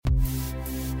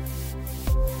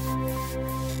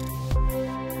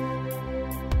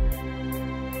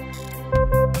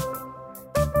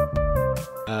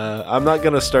I'm not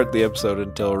going to start the episode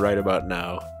until right about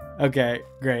now. Okay,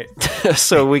 great.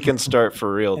 So we can start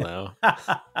for real now.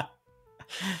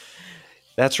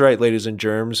 That's right, ladies and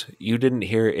germs. You didn't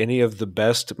hear any of the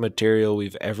best material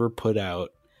we've ever put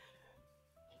out.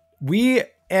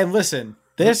 And listen,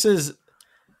 this is,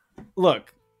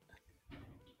 look.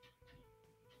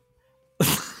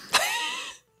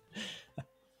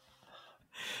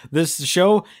 This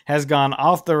show has gone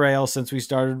off the rails since we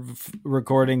started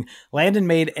recording. Landon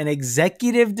made an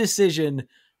executive decision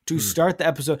to start the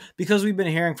episode because we've been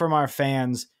hearing from our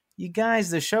fans. You guys,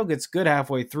 the show gets good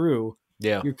halfway through.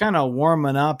 Yeah. You're kind of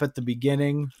warming up at the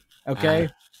beginning. Okay.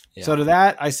 Yeah. So to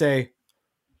that, I say,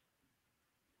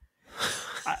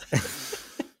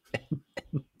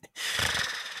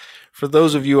 for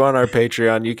those of you on our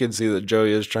Patreon, you can see that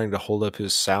Joey is trying to hold up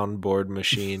his soundboard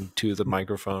machine to the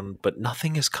microphone, but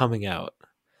nothing is coming out.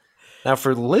 Now,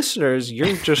 for listeners,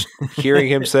 you're just hearing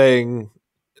him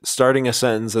starting a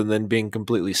sentence and then being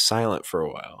completely silent for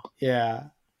a while. Yeah.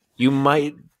 You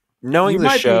might, knowing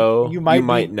the show, you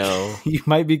might know. You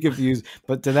might be confused,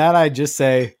 but to that, I just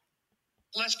say,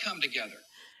 let's come together.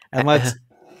 And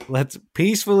let's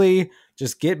peacefully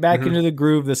just get back into the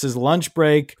groove. This is lunch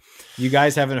break. You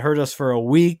guys haven't heard us for a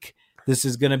week. This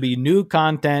is going to be new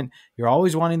content. You're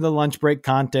always wanting the lunch break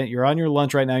content. You're on your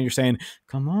lunch right now. And you're saying,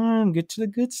 come on, get to the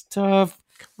good stuff.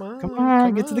 Come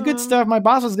on, get to the good stuff. My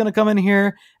boss is going to come in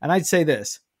here. And I'd say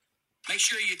this. Make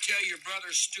sure you tell your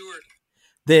brother Stuart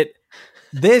that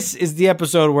this is the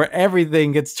episode where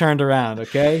everything gets turned around,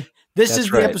 okay? This is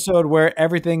the episode where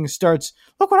everything starts,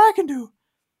 look what I can do.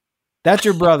 That's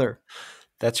your brother.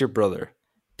 That's your brother.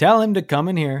 Tell him to come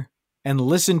in here and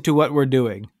listen to what we're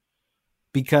doing,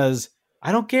 because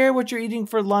I don't care what you're eating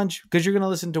for lunch, because you're going to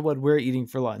listen to what we're eating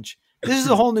for lunch. This is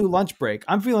a whole new lunch break.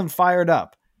 I'm feeling fired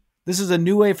up. This is a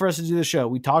new way for us to do the show.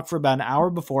 We talk for about an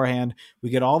hour beforehand. We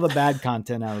get all the bad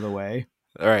content out of the way.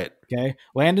 All right. Okay.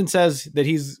 Landon says that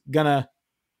he's going to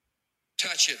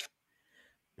touch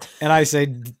it. And I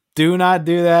say, do not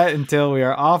do that until we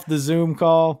are off the Zoom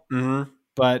call. Mm-hmm.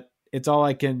 But it's all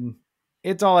I can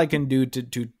do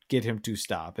to get him to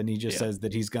stop. And he just says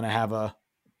that he's going to have a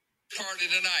party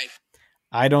tonight.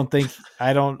 I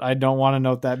don't want to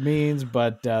know what that means,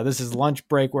 but this is lunch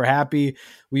break. We're happy.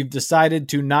 We've decided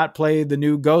to not play the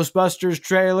new Ghostbusters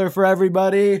trailer for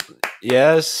everybody.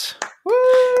 Yes. Woo!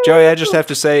 Joey, I just have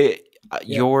to say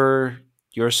your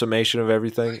summation of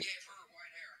everything.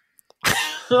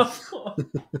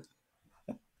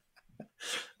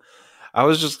 I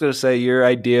was just going to say your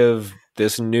idea of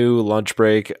this new lunch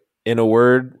break in a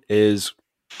word is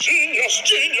genius,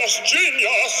 genius,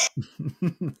 genius.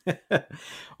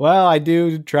 Well, I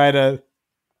do try to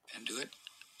and do it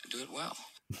well.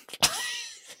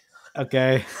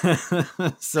 Okay.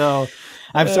 So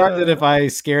I'm sorry that if I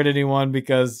scared anyone,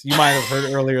 because you might have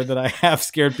heard earlier that I have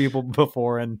scared people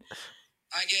before, and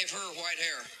I gave her white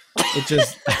hair. It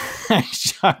just I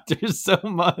shocked her so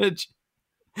much.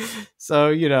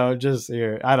 So, just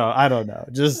here. I don't know.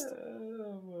 Just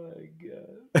oh my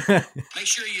god. Make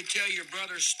sure you tell your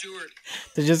brother Stuart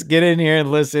to just get in here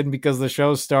and listen, because the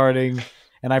show's starting,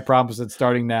 and I promise it's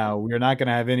starting now. We're not going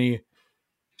to have any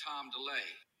time delay.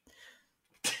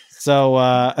 So,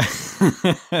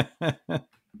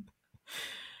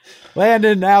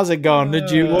 Landon, how's it going? What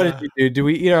did you do? Do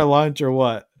we eat our lunch or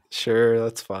what? Sure,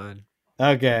 that's fine.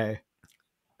 Okay.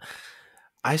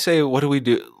 I say, what do we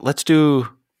do? Let's do,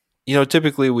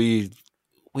 typically we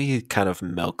kind of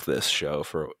milk this show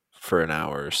for an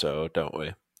hour or so, don't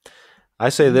we? I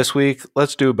say this week,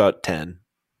 let's do about 10.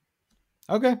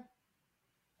 Okay.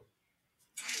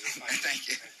 Thank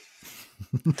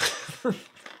you.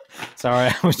 Sorry,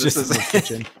 I was just in the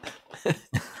kitchen.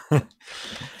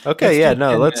 Okay,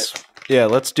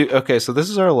 let's do. Okay, so this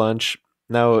is our lunch.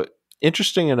 Now,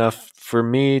 interesting enough, for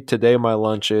me, today my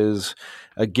lunch is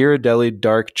a Ghirardelli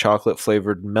dark chocolate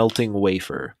flavored melting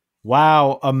wafer.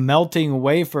 Wow, a melting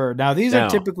wafer. Now, these are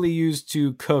typically used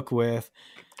to cook with.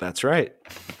 That's right.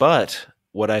 But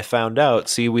what I found out,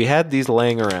 see, we had these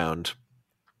laying around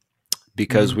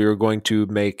because we were going to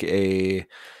make a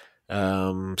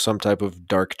some type of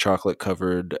dark chocolate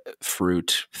covered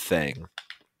fruit thing.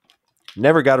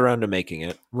 Never got around to making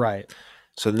it. Right.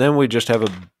 So then we just have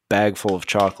a bag full of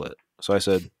chocolate. So I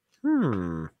said,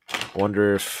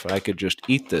 wonder if I could just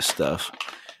eat this stuff.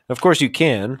 Of course you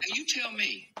can. Now you tell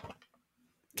me.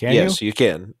 Can yes, you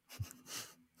can.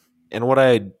 And what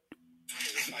Thank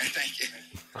you.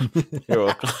 You're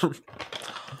welcome.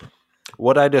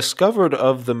 What I discovered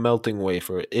of the melting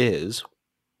wafer is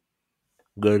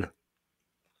good.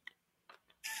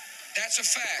 That's a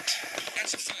fact.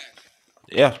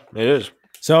 Yeah, it is.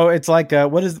 So it's like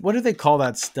what do they call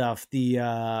that stuff?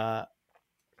 The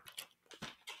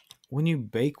when you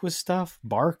bake with stuff,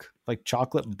 bark, like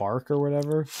chocolate bark or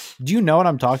whatever. Do you know what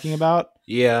I'm talking about?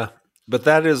 Yeah, but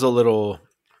that is a little.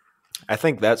 I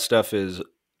think that stuff is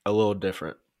a little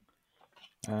different.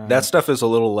 That stuff is a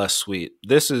little less sweet.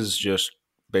 This is just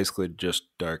basically just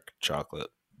dark chocolate.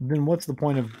 Then what's the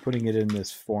point of putting it in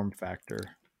this form factor?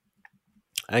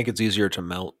 I think it's easier to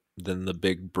melt than the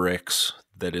big bricks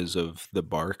that is of the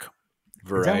bark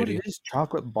variety. Is that what it is?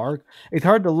 Chocolate bark? It's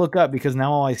hard to look up because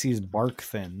now all I see is bark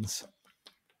thins.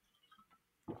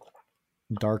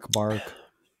 Dark bark.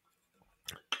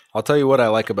 I'll tell you what I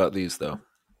like about these, though.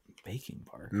 Baking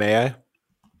bark. May I?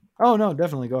 Oh, no,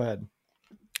 definitely. Go ahead.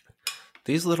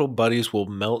 These little buddies will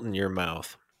melt in your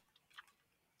mouth.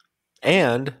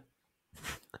 And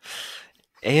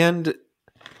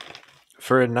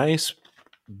for a nice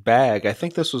bag, I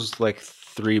think this was like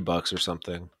 $3 or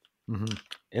something. Mm-hmm.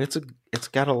 And it's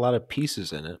got a lot of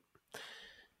pieces in it.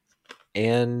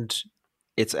 And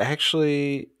it's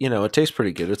actually, it tastes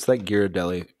pretty good. It's that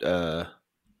Ghirardelli.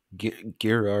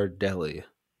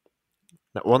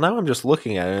 Well, now I'm just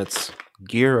looking at it. It's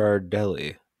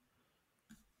Ghirardelli.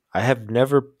 I have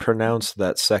never pronounced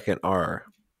that second R.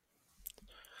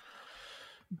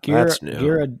 That's new.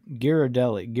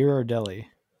 Ghirardelli.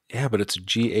 Yeah, but it's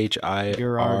Ghirrar.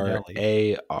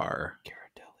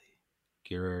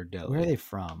 Ghirardelli. Where are they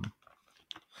from?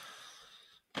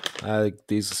 I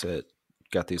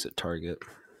got these at Target.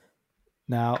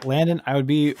 Now, Landon, I would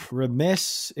be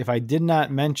remiss if I did not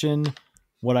mention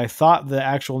what I thought the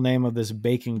actual name of this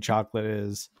baking chocolate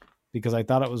is, because I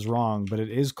thought it was wrong, but it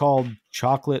is called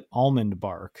chocolate almond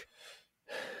bark.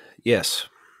 Yes.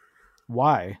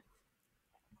 Why?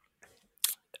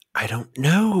 I don't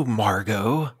know,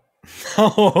 Margot.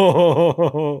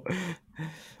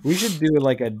 We should do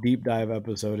like a deep dive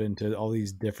episode into all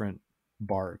these different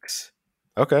barks.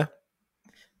 Okay.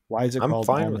 Why is it called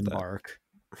almond bark?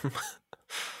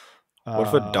 What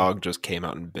if a dog just came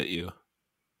out and bit you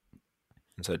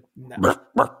and said, no.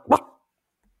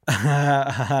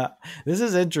 This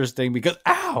is interesting because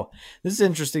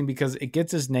it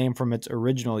gets its name from its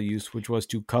original use, which was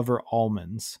to cover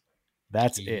almonds.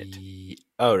 That's it.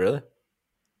 Oh, really?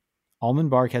 Almond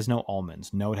bark has no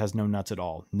almonds. No, it has no nuts at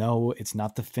all. No, it's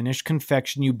not the finished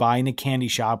confection you buy in a candy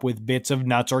shop with bits of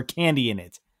nuts or candy in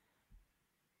it.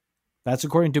 That's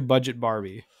according to Budget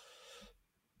Barbie.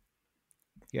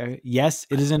 Yeah. Yes,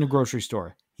 it is in a grocery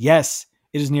store. Yes,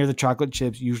 it is near the chocolate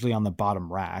chips, usually on the bottom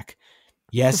rack.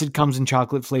 Yes, it comes in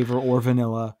chocolate flavor or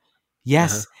vanilla.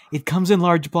 Yes, It comes in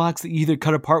large blocks that you either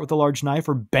cut apart with a large knife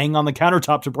or bang on the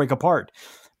countertop to break apart.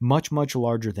 Much, much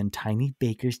larger than tiny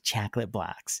baker's chocolate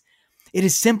blocks. It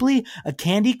is simply a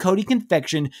candy coating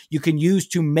confection you can use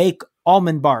to make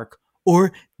almond bark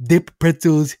or dip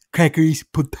pretzels, crackers,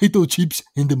 potato chips,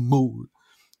 and the mold.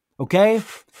 Okay?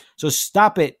 So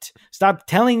stop it. Stop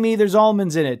telling me there's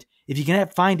almonds in it. If you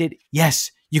can't find it,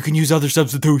 yes, you can use other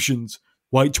substitutions.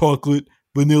 White chocolate,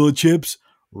 vanilla chips,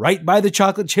 right by the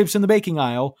chocolate chips in the baking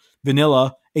aisle.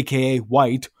 Vanilla, aka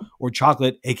white, or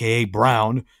chocolate, aka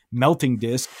brown. Melting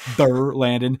disc,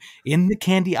 Landon, in the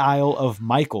candy aisle of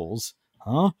Michael's.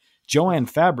 Joanne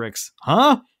Fabrics,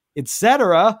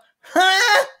 etc.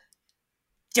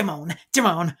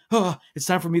 Jamon. Oh, it's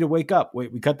time for me to wake up.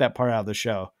 Wait, we cut that part out of the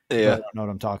show. Yeah. I don't know what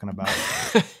I'm talking about.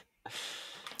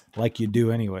 Like you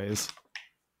do anyways.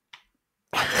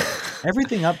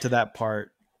 Everything up to that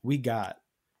part, we got.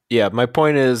 Yeah, my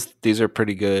point is these are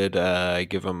pretty good. I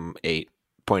give them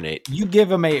 8.8. You give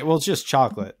them 8. Well, it's just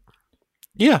chocolate.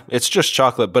 Yeah, it's just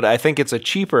chocolate, but I think it's a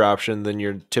cheaper option than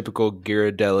your typical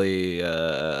Ghirardelli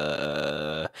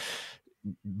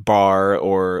bar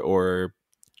or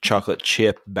chocolate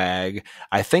chip bag.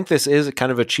 I think this is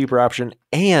kind of a cheaper option,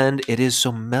 and it is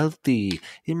so melty.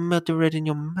 It melted right in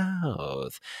your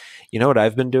mouth. You know what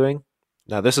I've been doing?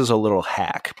 Now, this is a little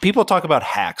hack. People talk about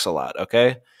hacks a lot,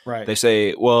 okay? Right. They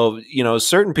say, well,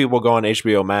 certain people go on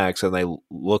HBO Max and they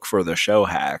look for the show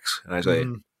hacks. And I say,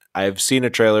 I've seen a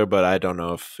trailer, but I don't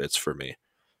know if it's for me.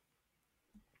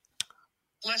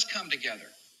 Let's come together.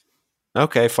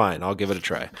 Okay, fine. I'll give it a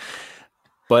try.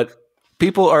 But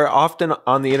people are often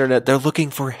on the internet, they're looking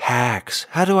for hacks.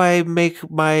 How do I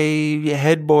make my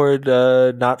headboard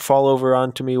not fall over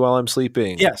onto me while I'm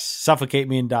sleeping? Yes, suffocate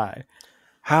me and die.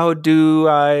 How do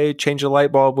I change a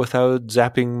light bulb without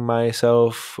zapping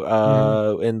myself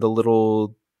in the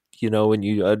little, when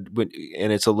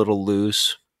it's a little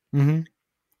loose? Mm-hmm.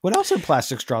 What else are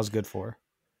plastic straws good for?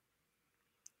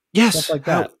 Yes. Stuff like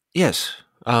that. Yes.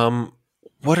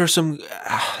 What are some,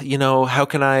 how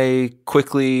can I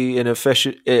quickly and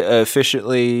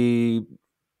efficiently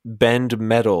bend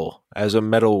metal as a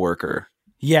metal worker.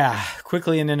 Yeah,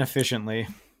 quickly and inefficiently.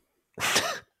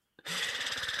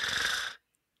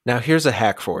 Now, here's a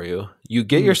hack for you. You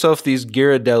get Hmm. yourself these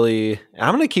Ghirardelli.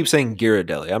 I'm going to keep saying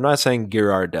Ghirardelli. I'm not saying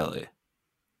Ghirardelli.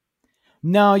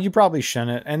 No, you probably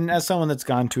shouldn't. And as someone that's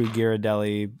gone to a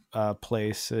Ghirardelli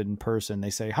place in person,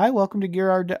 they say, "Hi, welcome to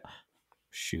Ghirardelli."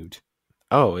 Shoot.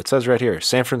 Oh, it says right here,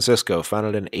 San Francisco,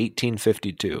 founded in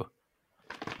 1852.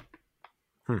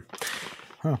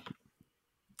 Huh.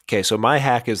 Okay, so my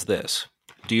hack is this.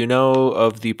 Do you know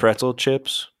of the pretzel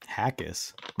chips?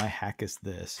 Hackus. My hack is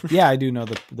this. Yeah, I do know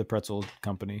the pretzel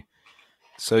company.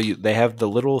 So they have the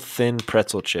little thin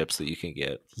pretzel chips that you can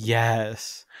get.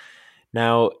 Yes.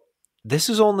 Now, this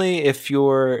is only if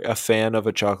you're a fan of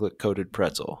a chocolate-coated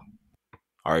pretzel.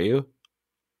 Are you?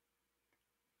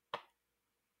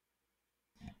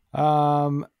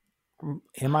 Am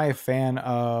I a fan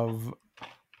of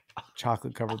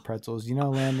chocolate covered pretzels? You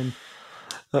know, Landon,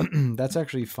 that's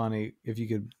actually funny. If you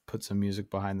could put some music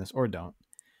behind this, or don't.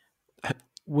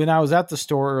 When I was at the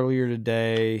store earlier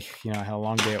today, I had a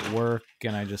long day at work,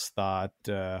 and I just thought,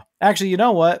 actually, you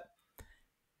know what?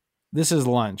 This is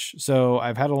lunch, so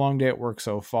I've had a long day at work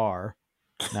so far.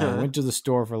 Now I went to the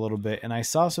store for a little bit, and I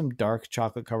saw some dark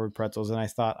chocolate covered pretzels, and I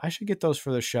thought I should get those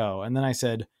for the show. And then I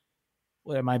said,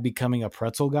 am I becoming a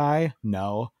pretzel guy?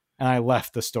 No. And I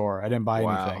left the store. I didn't buy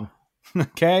anything.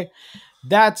 Okay.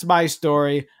 That's my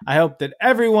story. I hope that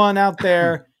everyone out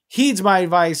there heeds my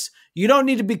advice. You don't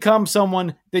need to become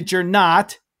someone that you're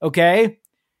not. Okay.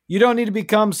 You don't need to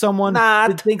become someone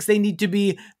that thinks they need to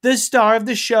be the star of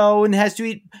the show and has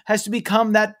to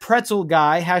become that pretzel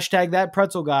guy. Hashtag that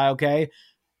pretzel guy. Okay.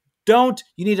 Don't.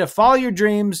 You need to follow your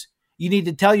dreams. You need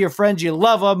to tell your friends you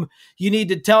love them. You need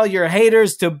to tell your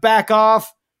haters to back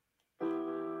off.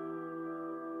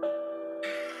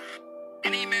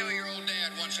 And email your old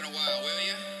dad once in a while, will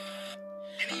you?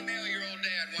 And email your old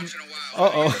dad once in a while.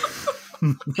 Uh-oh. No,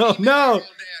 Email no. your old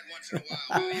dad once in a while,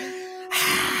 will you?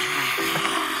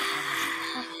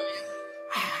 And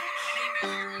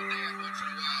email your old dad once in a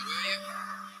while, will you?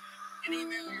 And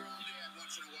email your old dad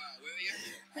once in a while, will you?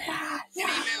 And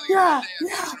email your old dad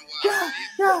once in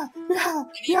a while,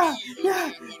 will you? And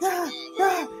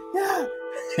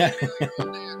email your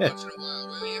old dad once in a while,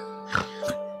 will you?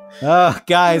 Oh,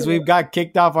 guys, we've got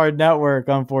kicked off our network,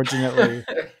 unfortunately.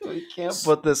 We can't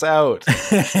put this out.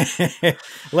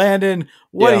 Landon,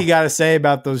 what do you got to say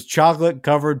about those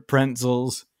chocolate-covered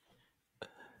pretzels?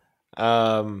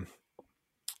 So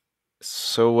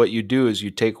what you do is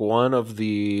you take one of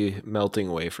the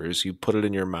melting wafers, you put it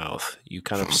in your mouth, you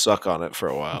kind of suck on it for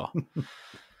a while.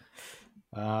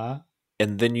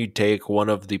 And then you take one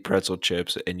of the pretzel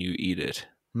chips and you eat it.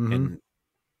 Mm-hmm.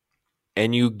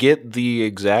 And you get the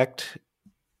exact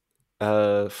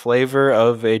flavor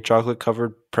of a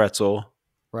chocolate-covered pretzel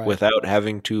without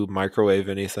having to microwave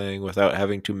anything, without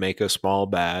having to make a small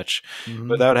batch,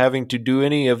 without having to do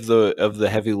any of the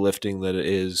heavy lifting that it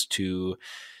is to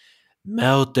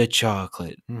melt the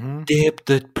chocolate, dip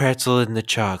the pretzel in the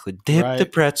chocolate, dip the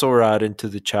pretzel rod into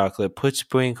the chocolate, put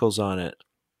sprinkles on it.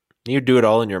 You do it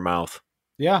all in your mouth.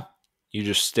 Yeah. You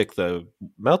just stick the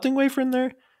melting wafer in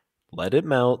there, let it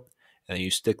melt, and you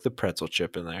stick the pretzel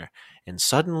chip in there. And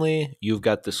suddenly you've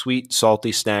got the sweet,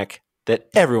 salty snack that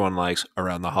everyone likes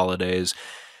around the holidays.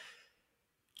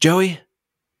 Joey,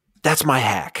 that's my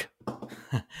hack.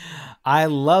 I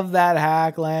love that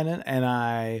hack, Landon, and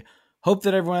I hope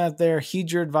that everyone out there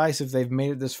heeds your advice if they've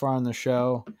made it this far on the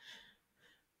show.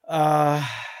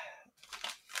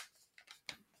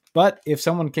 But if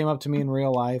someone came up to me in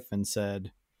real life and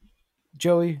said,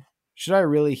 Joey, should I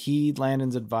really heed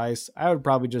Landon's advice? I would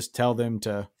probably just tell them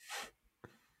to.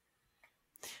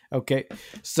 Okay,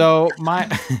 so my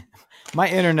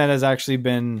internet has actually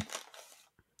been.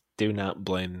 Do not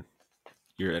blame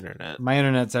your internet. My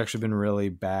internet's actually been really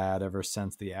bad ever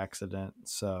since the accident.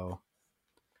 So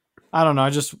I don't know.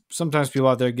 Sometimes people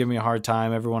out there give me a hard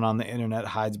time. Everyone on the internet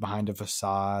hides behind a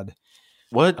facade.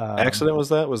 What accident was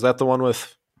that? Was that the one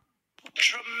with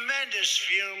tremendous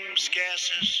fumes,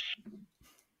 gases?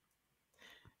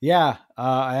 Yeah,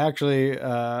 I actually.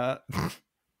 I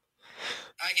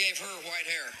gave her white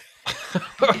hair.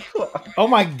 Oh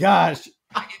my gosh.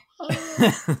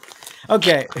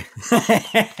 Okay.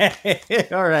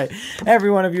 All right.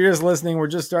 Everyone, if you're just listening, we're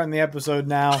just starting the episode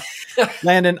now.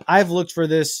 Landon, I've looked for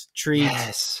this treat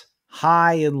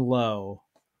high and low.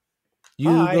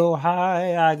 You go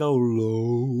high, I go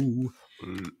low.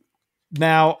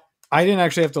 Now, I didn't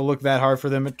actually have to look that hard for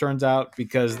them, it turns out,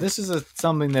 because this is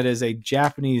something that is a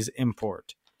Japanese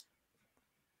import.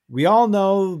 We all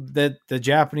know that the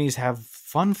Japanese have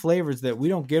fun flavors that we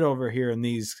don't get over here in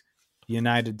these,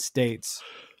 United States.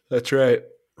 That's right.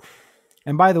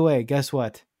 And by the way, guess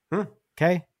what? Hmm.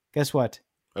 Okay, guess what?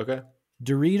 Okay.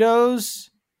 Doritos,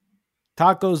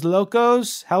 Tacos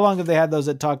Locos. How long have they had those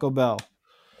at Taco Bell?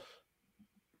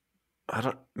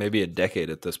 Maybe a decade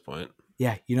at this point.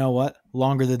 Yeah, you know what?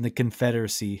 Longer than the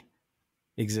Confederacy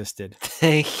existed.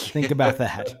 Thank you. Think about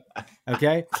that.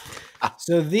 Okay.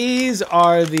 So these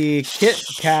are the Kit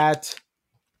Kat,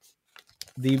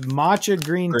 the matcha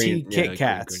green tea Kit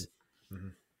Kats. Green. Mm-hmm.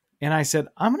 And I said,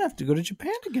 I'm gonna have to go to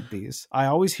Japan to get these. I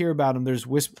always hear about them. There's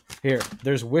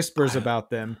whispers about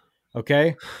them.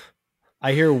 Okay.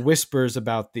 I hear whispers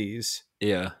about these.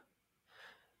 Yeah.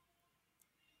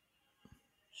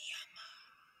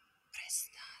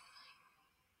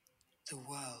 The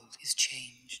world is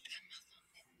changed.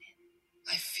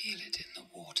 I feel it in the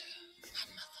water.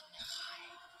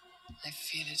 I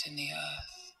feel it in the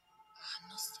earth.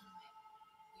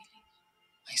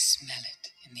 I smell it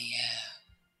in the air.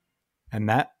 And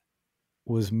that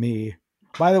was me.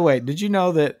 By the way, did you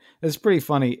know that it's pretty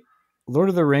funny? Lord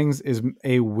of the Rings is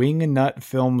a Wingnut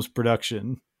Films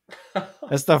production.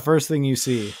 That's the first thing you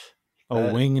see. A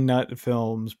Wingnut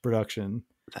Films production.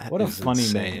 What a funny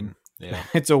name. Yeah.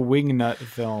 It's a Wingnut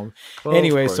film. Well,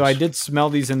 anyway, so I did smell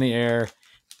these in the air,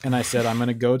 and I said, I'm going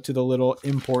to go to the little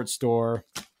import store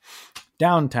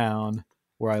downtown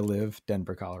where I live,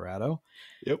 Denver, Colorado.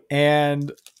 Yep.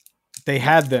 And they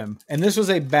had them. And this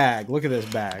was a bag. Look at this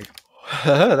bag.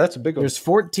 That's a big one. There's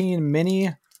 14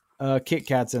 mini Kit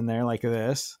Kats in there like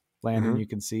this. Landon, you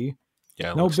can see.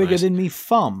 Yeah, no bigger than me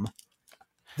thumb.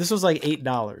 This was like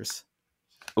 $8.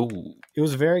 Ooh. It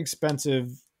was very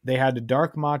expensive. They had a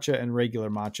dark matcha and regular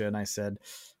matcha. And I said,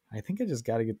 I think I just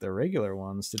got to get the regular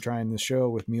ones to try in the show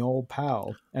with me old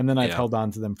pal. And then I've held on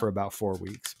to them for about 4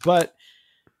 weeks. But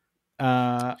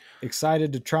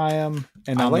excited to try them.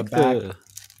 And on the back.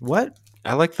 What?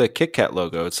 I like the Kit Kat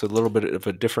logo. It's a little bit of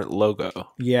a different logo.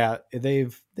 Yeah, they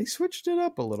switched it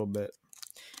up a little bit.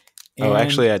 And,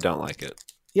 actually, I don't like it.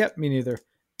 Yep, me neither.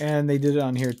 And they did it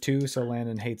on here too, so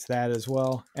Landon hates that as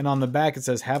well. And on the back it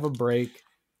says, have a break,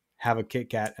 have a Kit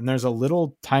Kat. And there's a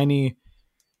little tiny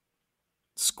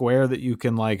square that you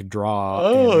can like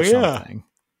draw or something.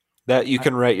 That you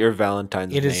can write your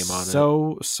Valentine's name on it. It is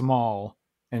so small,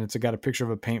 and it's got a picture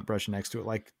of a paintbrush next to it.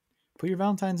 Like, put your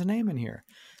Valentine's name in here.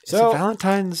 So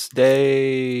Valentine's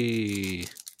Day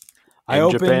in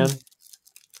Japan?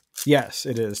 Yes,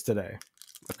 it is today.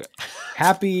 Okay.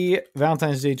 Happy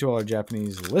Valentine's Day to all our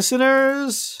Japanese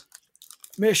listeners.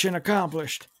 Mission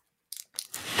accomplished.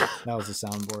 That was the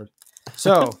soundboard.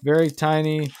 So, very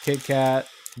tiny Kit Kat,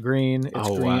 green. It's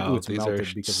green. Wow. Ooh, it's These melted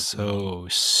are because so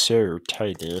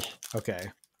tiny.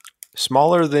 Okay.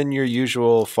 Smaller than your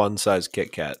usual fun-sized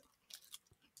Kit Kat.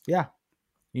 Yeah.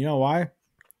 You know why?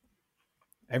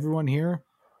 Everyone here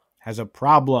has a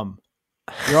problem.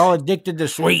 You're all addicted to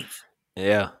sweets.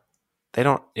 Yeah. They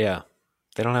don't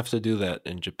have to do that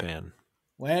in Japan.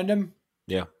 Landon?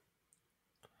 Yeah.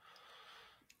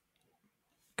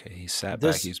 Okay, he sat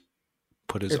back. He's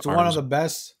put his It's arms. one of the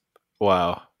best.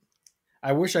 Wow.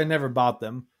 I wish I never bought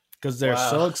them because they're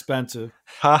so expensive.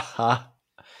 Ha ha.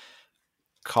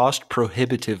 Cost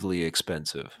prohibitively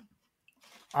expensive.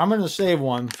 I'm going to save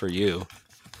one for you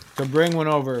to bring one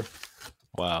over.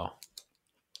 Wow.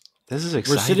 This is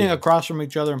exciting. We're sitting across from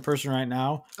each other in person right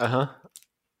now. Uh-huh.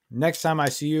 Next time I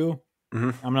see you,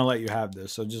 I'm going to let you have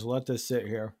this. So just let this sit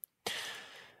here.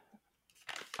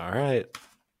 All right.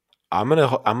 I'm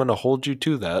going to hold you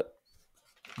to that.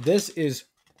 This is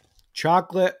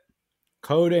chocolate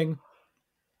coating.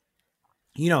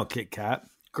 You know Kit Kat.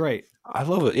 Great. I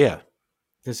love it. Yeah.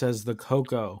 This has the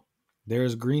cocoa.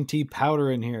 There's green tea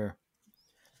powder in here.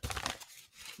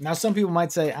 Now, some people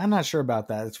might say, I'm not sure about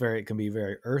that. It can be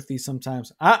very earthy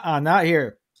sometimes. Not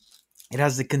here. It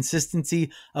has the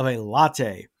consistency of a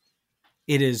latte.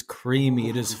 It is creamy.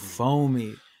 It is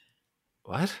foamy.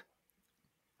 What?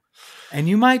 And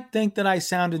you might think that I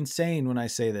sound insane when I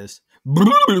say this. But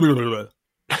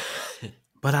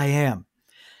I am.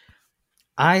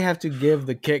 I have to give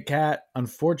the Kit Kat,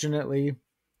 unfortunately,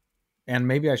 and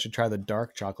maybe I should try the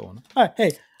dark chocolate one.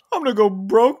 Hey, I'm going to go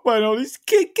broke buying all these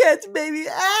Kit Kats, baby.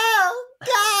 Oh,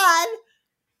 God.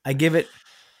 I give it,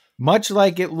 much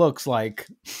like it looks like.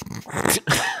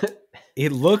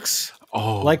 It looks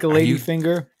like a lady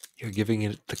finger. You're giving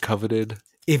it the coveted.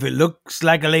 If it looks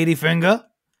like a lady finger,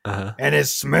 and it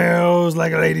smells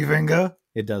like a lady finger,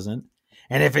 it doesn't.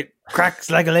 And if it cracks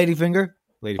like a lady finger,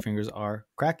 lady fingers are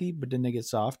cracky, but then they get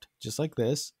soft, just like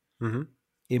this. Mm-hmm.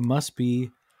 It must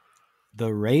be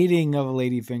the rating of a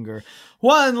ladyfinger.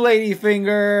 1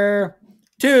 ladyfinger.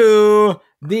 2,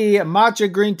 the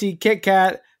matcha green tea Kit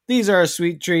Kat. These are a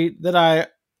sweet treat that I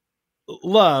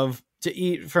love to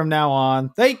eat from now on.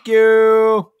 Thank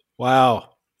you.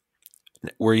 Wow.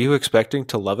 Were you expecting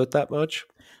to love it that much?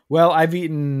 Well, I've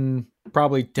eaten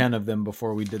probably 10 of them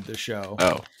before we did the show.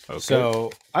 Oh, okay.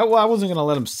 So I wasn't going to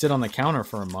let them sit on the counter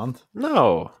for a month.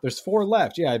 No. There's 4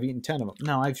 left. Yeah, I've eaten 10 of them.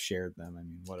 No, I've shared them. I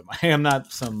mean, what am I? I'm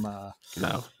not some...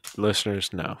 No. Listeners,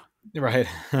 no. Right.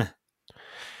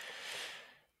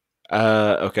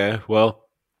 Okay. Well,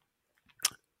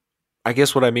 I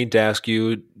guess what I mean to ask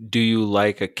you, do you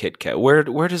like a Kit Kat? Where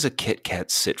does a Kit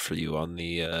Kat sit for you on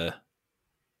the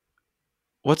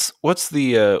what's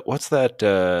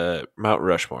that Mount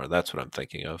Rushmore? That's what I'm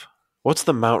thinking of. What's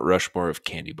the Mount Rushmore of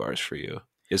candy bars for you?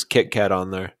 Is Kit Kat on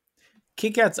there?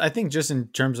 Kit Kats, I think just in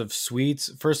terms of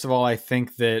sweets, first of all, I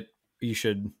think that you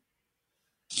should...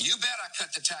 You bet I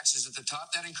cut the taxes at the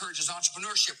top. That encourages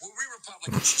entrepreneurship. We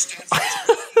Republicans should stand for the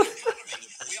economy.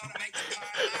 We ought to make the pie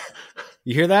higher.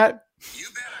 You hear that? You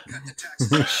bet I cut the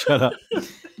taxes. Shut up.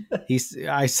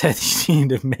 I said you need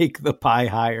to make the pie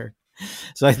higher.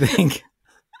 So I think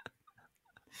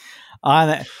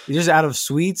on just out of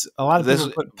sweets, a lot of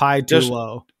people put pie too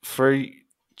low. For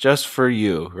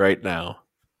you right now,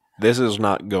 this is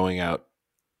not going out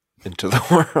into the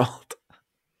world.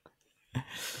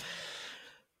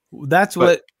 That's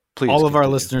what all of our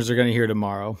continue. listeners are going to hear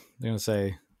tomorrow. They're going to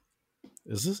say,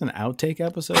 "Is this an outtake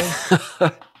episode?"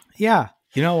 Yeah.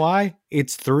 You know why?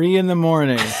 It's 3 a.m.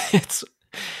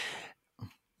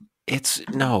 It's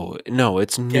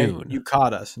noon. You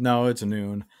caught us. No, it's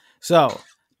noon. So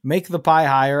make the pie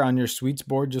higher on your sweets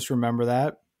board. Just remember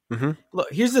that. Mm-hmm.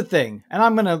 Look, here's the thing, and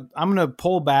I'm gonna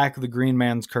pull back the Green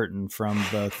Man's curtain from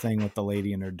the thing with the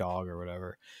lady and her dog or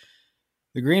whatever.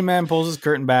 The Green Man pulls his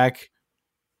curtain back.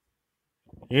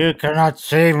 You cannot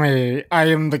see me. I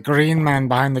am the Green Man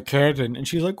behind the curtain. And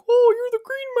she's like, "Oh, you're the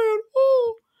Green Man.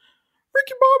 Oh,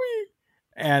 Ricky Bobby."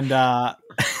 And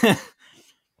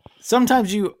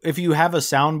sometimes if you have a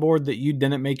soundboard that you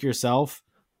didn't make yourself,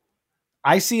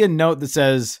 I see a note that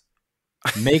says,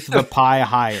 "Make the pie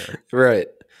higher." Right.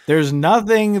 There's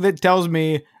nothing that tells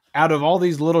me out of all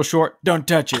these little short, "Don't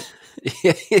touch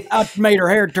it." I made her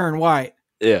hair turn white.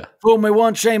 Yeah. Fool me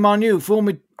once, shame on you. Fool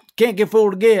me, can't get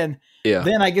fooled again. Yeah.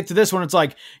 Then I get to this one. It's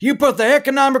like, you put the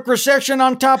economic recession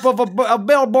on top of a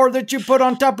billboard that you put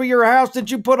on top of your house,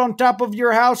 that you put on top of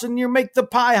your house, and you make the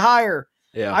pie higher.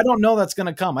 Yeah. I don't know that's going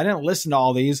to come. I didn't listen to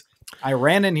all these. I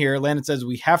ran in here. Landon says,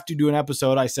 we have to do an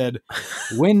episode. I said,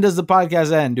 when does the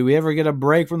podcast end? Do we ever get a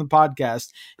break from the podcast?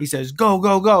 He says, go,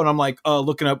 go, go. And I'm like,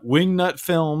 looking up Wingnut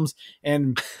Films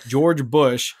and George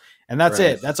Bush. And that's right.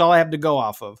 it. That's all I have to go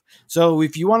off of. So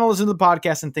if you want to listen to the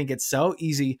podcast and think it's so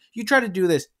easy, you try to do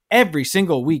this every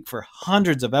single week for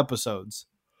hundreds of episodes.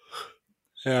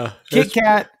 Yeah. Kit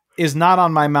Kat is not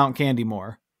on my Mount Candy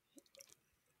more.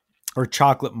 Or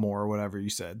Chocolate more, or whatever you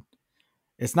said.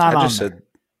 It's not on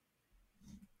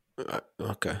there.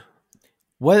 Okay.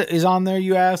 What is on there,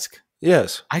 you ask?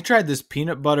 Yes. I tried this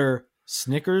peanut butter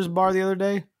Snickers bar the other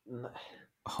day.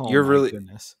 Oh, you're really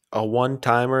goodness. A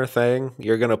one-timer thing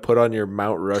you're going to put on your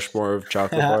Mount Rushmore of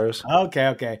chocolate bars?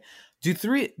 Okay.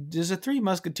 Does the Three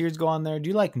Musketeers go on there? Do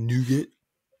you like nougat?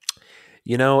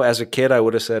 You know, as a kid, I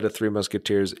would have said a Three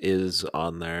Musketeers is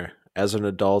on there. As an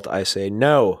adult, I say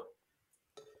no.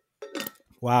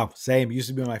 Wow, same. Used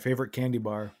to be my favorite candy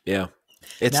bar. Yeah.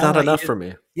 It's now not enough for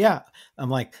me. Yeah. I'm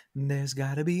like, there's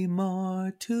got to be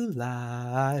more to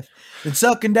life than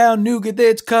sucking down nougat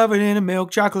that's covered in a milk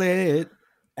chocolate.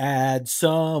 Add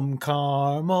some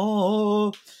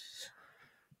caramel.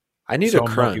 I need a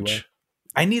crunch.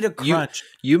 I need a crunch.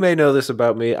 You may know this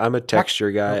about me. I'm a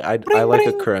texture guy. I like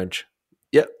a crunch.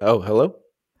 Yeah. Oh, hello?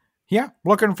 Yeah.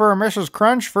 Looking for a Mrs.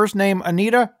 Crunch. First name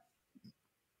Anita.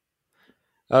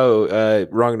 Oh,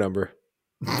 wrong number.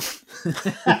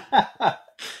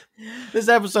 This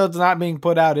episode's not being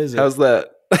put out, is it? How's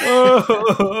that?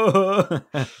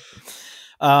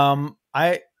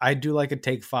 I do like a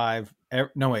take 5.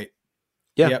 No, wait.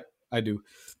 Yeah. Yep, I do.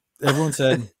 Everyone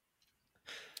said,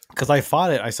 because I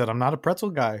fought it, I said, I'm not a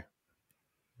pretzel guy.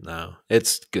 No,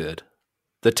 it's good.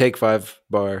 The Take 5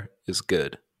 bar is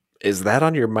good. Is that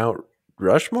on your Mount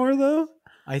Rushmore, though?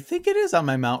 I think it is on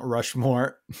my Mount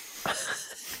Rushmore.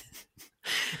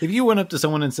 If you went up to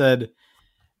someone and said,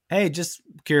 hey, just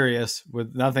curious,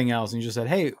 with nothing else, and you just said,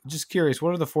 hey, just curious,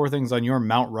 what are the 4 things on your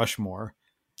Mount Rushmore?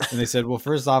 And they said, well,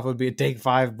 first off, it would be a Take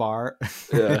 5 bar.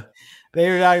 Yeah. They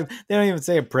don't even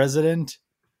say a president.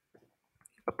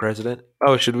 A president?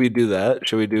 Oh, should we do that?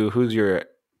 Should we do who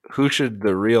should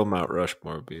the real Mount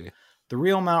Rushmore be? The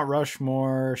real Mount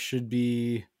Rushmore should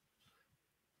be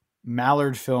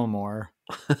Mallard Fillmore.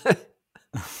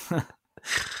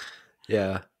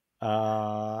 Yeah.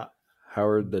 Uh,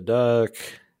 Howard the Duck.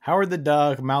 Howard the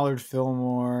Duck, Mallard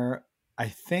Fillmore. I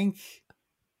think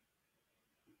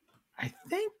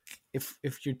if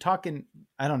you're talking,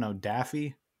 I don't know,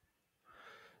 Daffy,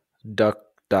 Duck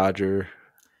Dodger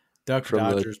Duck from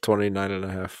the Dodgers, 29 and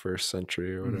a half first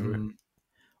century or whatever. mhm.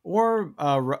 Or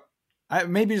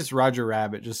maybe just Roger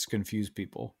Rabbit, just to confuse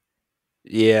people.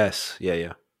 Yes.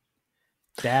 Yeah.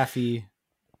 Daffy,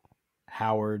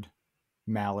 Howard,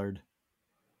 Mallard,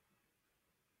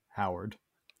 Howard.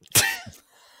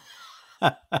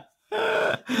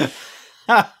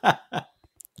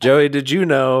 Joey, did you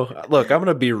know? Look, I'm going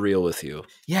to be real with you.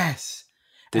 Yes.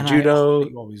 Did And you I hope know?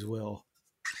 that you always will.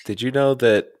 Did you know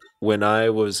that when I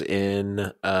was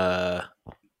in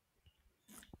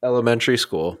elementary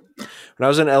school,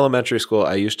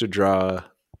 I used to draw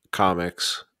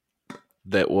comics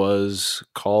that was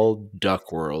called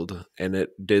Duck World, and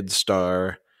it did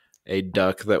star a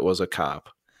duck that was a cop.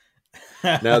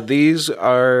 Now, these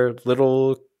are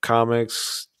little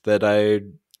comics that I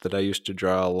used to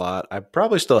draw a lot. I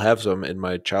probably still have some in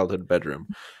my childhood bedroom.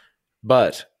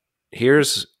 But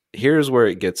here's where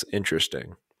it gets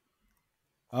interesting.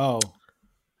 Oh.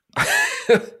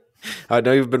 I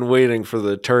know you've been waiting for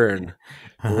the turn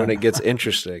for when it gets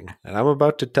interesting, and I'm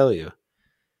about to tell you.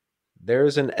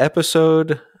 There's an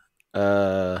episode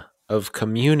of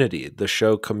Community, the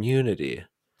show Community.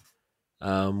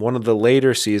 One of the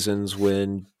later seasons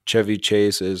when Chevy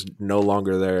Chase is no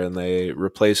longer there and they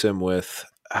replace him with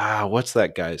what's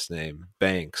that guy's name?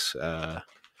 Banks. Do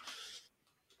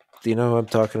you know who I'm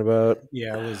talking about?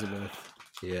 Yeah, Elizabeth.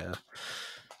 Yeah.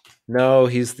 No,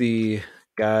 he's the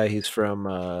guy. He's from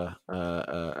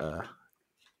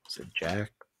is it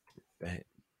Jack?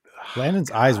 Landon's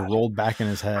eyes rolled back in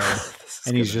his head,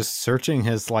 and he's just searching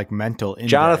his mental index.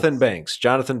 Jonathan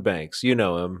Banks. You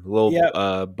know him,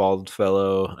 little bald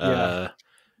fellow. Yeah.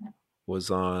 Was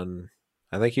on.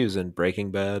 I think he was in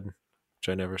Breaking Bad, which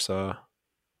I never saw.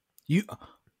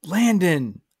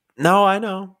 Landon. No, I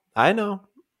know.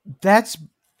 That's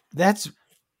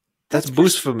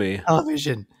boost for me.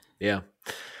 Television. Yeah.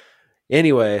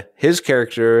 Anyway, his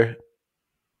character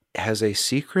has a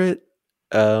secret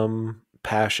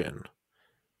passion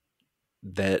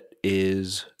that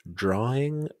is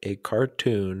drawing a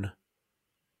cartoon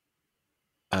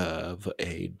of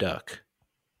a duck.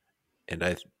 And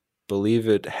I believe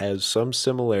it has some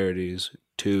similarities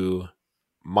to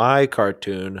my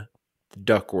cartoon,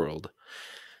 Duck World.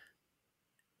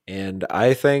 And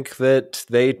I think that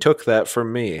they took that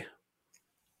from me.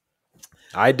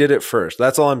 I did it first.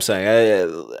 That's all I'm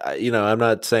saying. I'm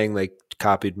not saying they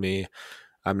copied me.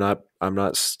 I'm not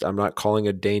calling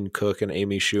a Dane Cook and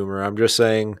Amy Schumer. I'm just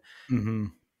saying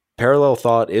parallel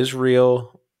thought is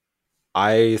real.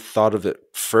 I thought of it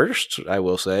first, I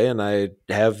will say, and I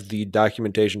have the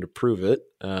documentation to prove it.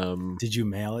 Did you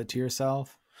mail it to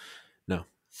yourself? No.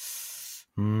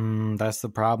 That's the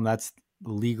problem. That's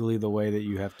legally the way that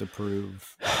you have to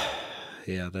prove.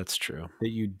 Yeah, that's true.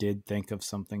 That you did think of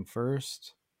something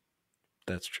first.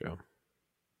 That's true.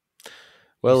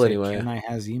 Well, anyway. Ken I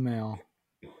has email.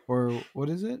 Or what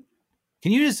is it?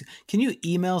 Can you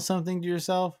email something to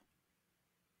yourself?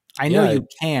 I know you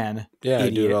can. Yeah,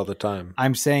 idiot. I do it all the time.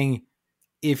 I'm saying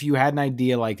if you had an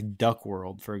idea like Duck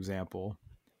World, for example,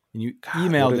 and you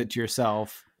emailed it to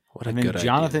yourself, and then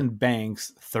Jonathan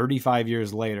Banks, 35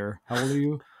 years later, how old are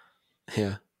you?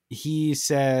 Yeah. He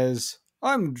says,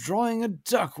 I'm drawing a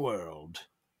Duck World.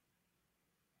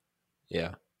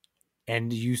 Yeah.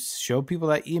 And you show people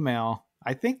that email.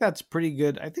 I think that's pretty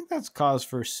good. I think that's cause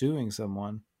for suing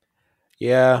someone.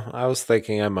 Yeah, I was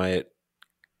thinking I might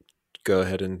go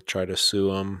ahead and try to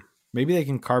sue them. Maybe they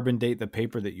can carbon date the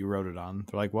paper that you wrote it on.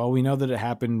 They're like, well, we know that it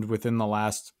happened within the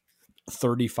last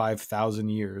 35,000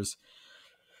 years.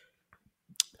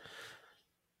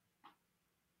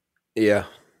 Yeah.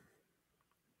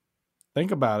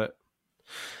 Think about it.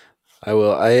 I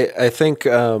will. I think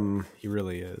he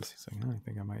really is. He's like, I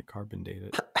think I might carbon date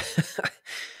it.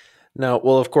 No,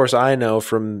 well, of course, I know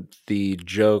from the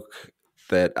joke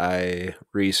that I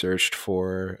researched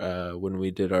for when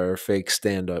we did our fake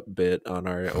stand-up bit on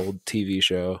our old TV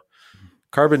show.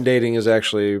 Carbon dating is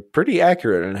actually pretty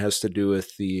accurate, and it has to do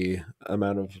with the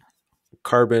amount of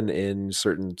carbon in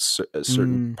certain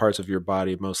parts of your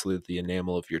body, mostly the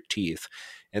enamel of your teeth,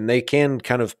 and they can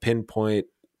kind of pinpoint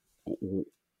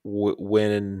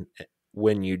when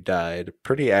you died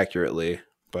pretty accurately.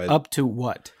 But up to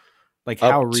what? Like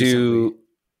how recently?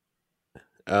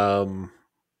 I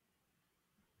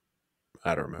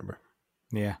don't remember.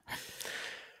 Yeah,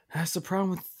 that's the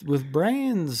problem with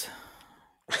brains.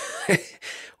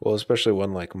 Well, especially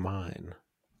one like mine.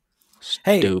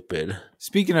 Hey, Stupid.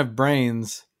 speaking of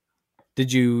brains,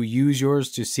 did you use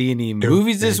yours to see any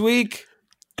movies this week?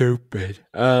 Stupid.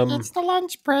 the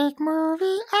lunch break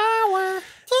movie hour.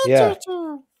 Yeah.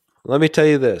 Let me tell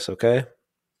you this, okay?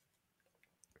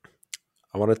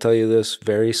 I want to tell you this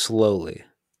very slowly.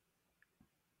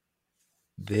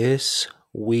 This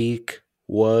week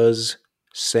was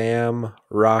Sam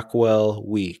Rockwell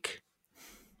week.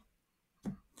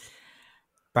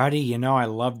 Buddy, you know I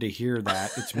love to hear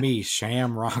that. It's me,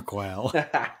 Sam Rockwell.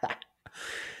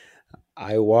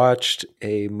 I watched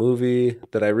a movie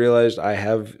that I realized I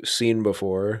have seen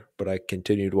before, but I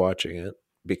continued watching it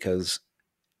because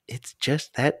it's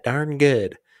just that darn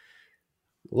good.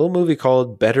 A little movie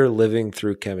called Better Living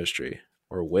Through Chemistry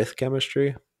or With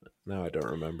Chemistry. No, I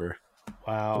don't remember.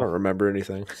 I don't Wow. remember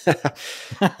anything.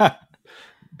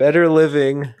 Better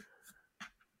Living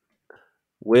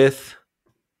with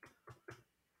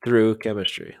Through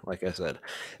Chemistry, like I said.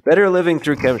 Better Living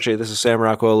Through Chemistry. This is Sam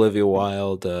Rockwell, Olivia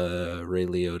Wilde, Ray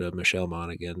Liotta, Michelle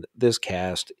Monaghan. This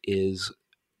cast is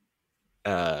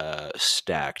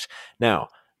stacked. Now,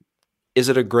 is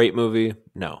it a great movie?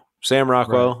 No. Sam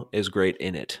Rockwell is great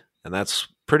in it, and that's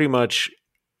pretty much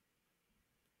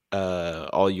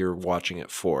all you're watching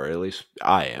it for. At least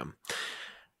I am.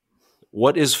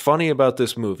 What is funny about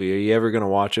this movie? Are you ever going to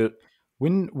watch it?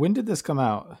 When did this come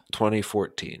out?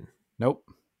 2014. Nope.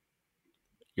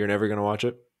 You're never going to watch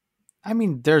it? I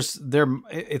mean,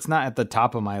 it's not at the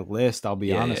top of my list, I'll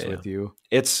be honest with you.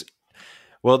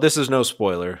 Well, this is no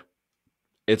spoiler.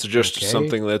 It's just Okay.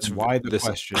 something that's Why the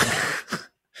question?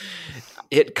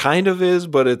 It kind of is,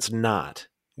 but it's not.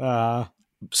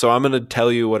 So I'm going to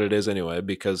tell you what it is anyway,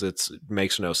 because it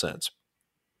makes no sense.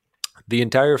 The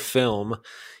entire film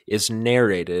is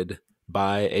narrated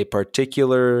by a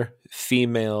particular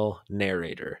female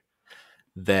narrator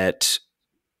that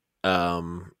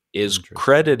is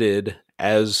credited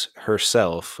as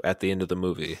herself at the end of the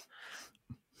movie.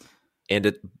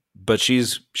 But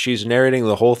she's narrating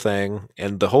the whole thing,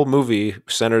 and the whole movie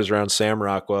centers around Sam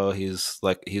Rockwell. He's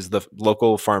the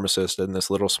local pharmacist in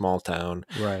this little small town.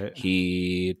 Right.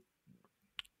 He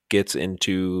gets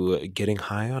into getting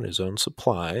high on his own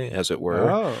supply, as it were.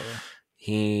 Oh.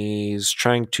 He's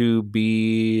trying to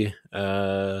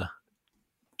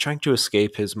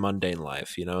escape his mundane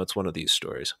life. You know, it's one of these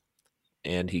stories.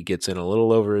 And he gets in a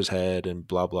little over his head and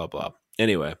blah, blah, blah.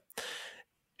 Anyway,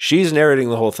 she's narrating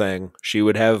the whole thing. She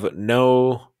would have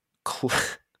no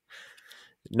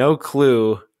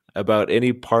clue about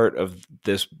any part of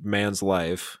this man's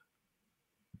life,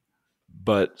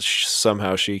 but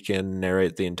somehow she can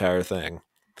narrate the entire thing.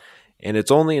 And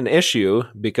it's only an issue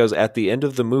because at the end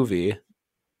of the movie,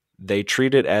 they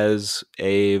treat it as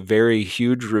a very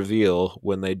huge reveal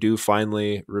when they do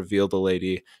finally reveal the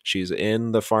lady. She's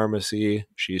in the pharmacy.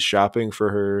 She's shopping for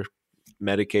her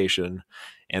medication,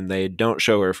 and they don't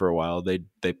show her for a while. They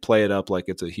play it up like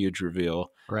it's a huge reveal.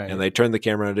 Right. And they turn the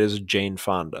camera, and it is Jane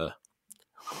Fonda.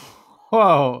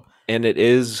 Whoa. And it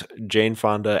is Jane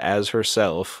Fonda as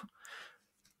herself.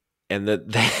 And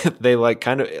that they like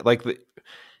kind of like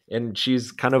and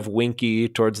she's kind of winky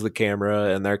towards the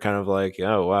camera, and they're kind of like,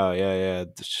 oh, wow, yeah,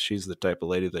 she's the type of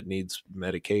lady that needs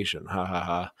medication, ha, ha,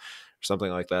 ha, or something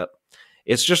like that.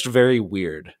 It's just very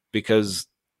weird because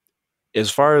as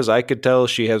far as I could tell,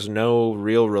 she has no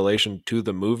real relation to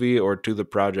the movie or to the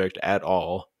project at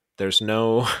all. There's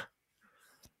no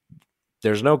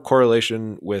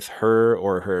correlation with her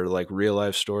or her like real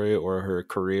life story or her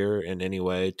career in any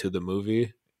way to the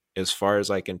movie, as far as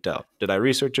I can tell. Did I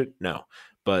research it? No.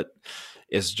 But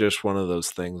it's just one of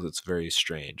those things that's very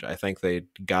strange. I think they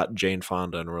got Jane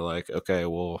Fonda and were like, okay,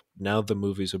 well, now the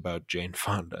movie's about Jane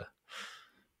Fonda.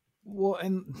 Well,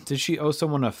 and did she owe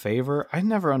someone a favor? I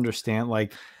never understand.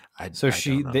 Like,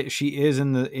 she is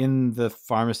in the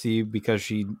pharmacy because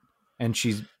she's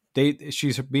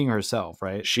being herself,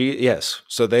 right? Yes.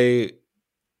 So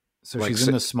she's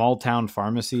in the small town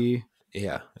pharmacy.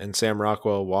 Yeah, and Sam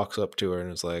Rockwell walks up to her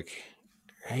and is like,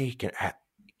 "Hey,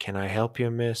 can I help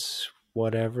you, Miss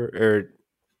whatever?" Or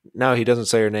no, he doesn't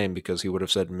say her name because he would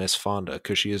have said Miss Fonda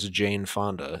because she is Jane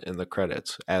Fonda in the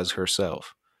credits as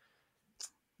herself.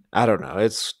 I don't know.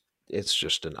 It's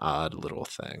just an odd little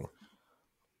thing,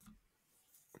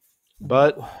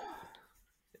 but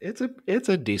it's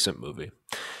a decent movie.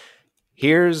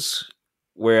 Here's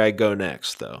where I go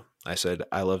next, though. I said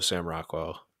I love Sam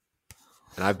Rockwell,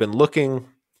 and I've been looking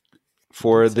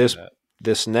for this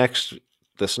next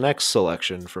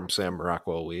selection from Sam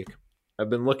Rockwell week. I've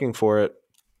been looking for it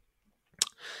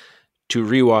to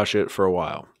rewatch it for a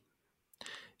while.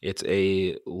 It's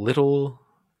a little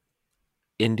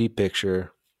indie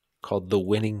picture called The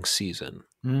Winning Season.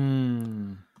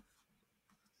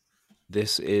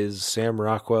 This is Sam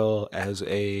Rockwell as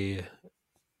a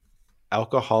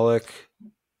alcoholic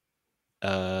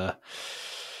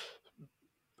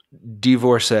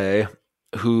divorcee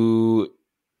who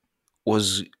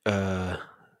was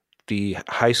the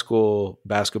high school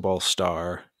basketball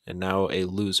star and now a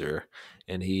loser,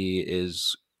 and he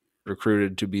is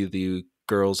recruited to be the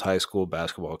girls' high school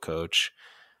basketball coach.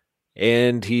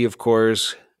 And he, of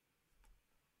course,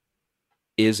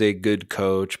 is a good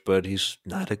coach, but he's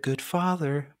not a good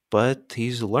father, but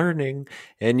he's learning.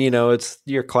 And, it's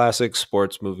your classic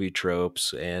sports movie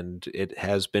tropes, and it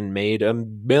has been made a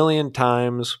million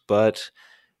times, but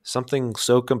something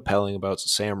so compelling about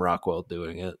Sam Rockwell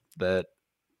doing it that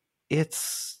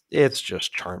it's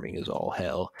just charming as all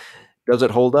hell. Does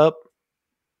it hold up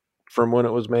from when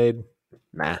it was made?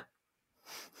 Nah.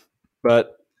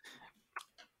 But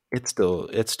it's still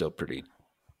pretty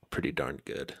darn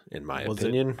good in my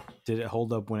opinion. Did it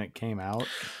hold up when it came out?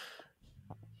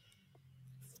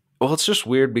 Well, it's just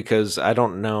weird because I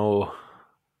don't know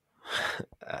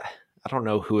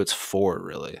who it's for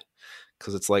really,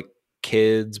 because it's like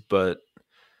kids, but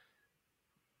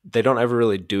they don't ever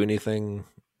really do anything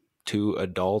too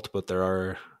adult, but there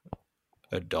are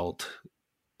adult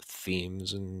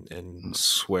themes and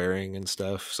swearing and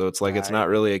stuff. So it's like it's not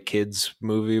really a kids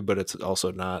movie, but it's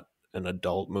also not an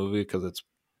adult movie because it's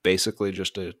basically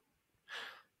just a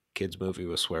kids movie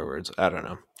with swear words. I don't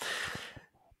know.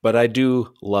 But I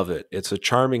do love it. It's a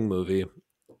charming movie.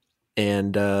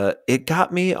 And it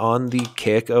got me on the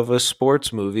kick of a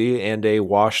sports movie and a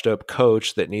washed up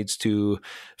coach that needs to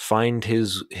find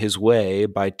his way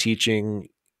by teaching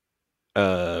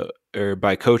or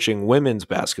by coaching women's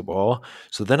basketball.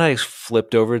 So then I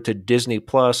flipped over to Disney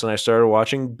Plus and I started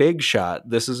watching Big Shot.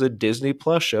 This is a Disney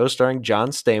Plus show starring John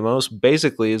Stamos.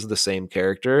 Basically is the same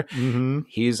character. Mm-hmm.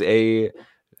 He's a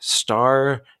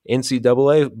star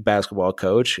NCAA basketball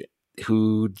coach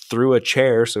who threw a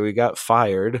chair, so he got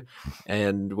fired,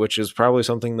 and which is probably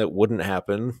something that wouldn't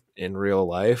happen in real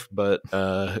life, but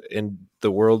in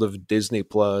the world of Disney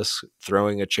Plus,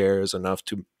 throwing a chair is enough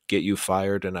to get you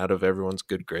fired and out of everyone's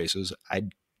good graces. I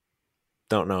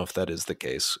don't know if that is the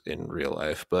case in real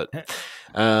life, but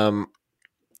then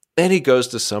he goes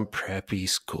to some preppy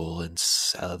school in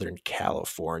Southern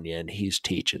California and he's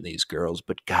teaching these girls,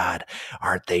 but God,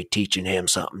 aren't they teaching him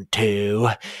something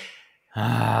too?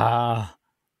 And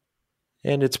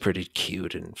it's pretty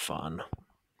cute and fun.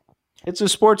 It's a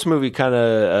sports movie kind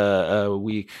of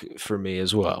week for me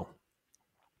as well.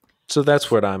 So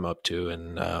that's what I'm up to.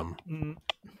 And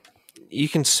you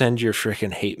can send your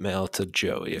freaking hate mail to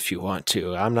Joey if you want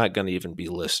to. I'm not going to even be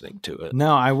listening to it.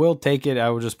 No, I will take it. I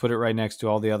will just put it right next to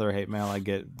all the other hate mail I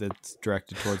get that's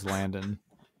directed towards Landon.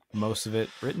 Most of it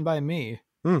written by me.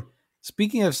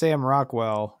 Speaking of Sam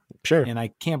Rockwell, sure. And I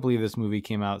can't believe this movie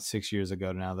came out 6 years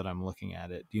ago now that I'm looking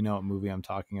at it. Do you know what movie I'm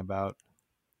talking about?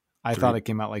 I thought it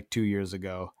came out like 2 years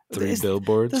ago. 3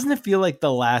 Billboards? Doesn't it feel like the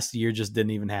last year just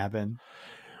didn't even happen?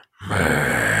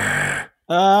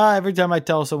 Every time I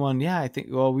tell someone, yeah, I think,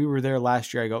 well, we were there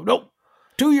last year, I go, nope,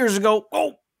 2 years ago.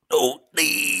 Oh, no,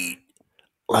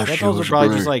 that's also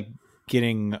probably just like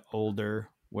getting older,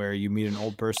 where you meet an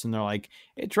old person, they're like,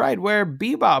 it's right where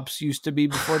Bebop's used to be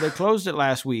before they closed it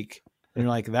last week. And you're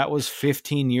like, that was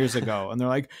 15 years ago. And they're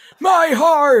like, my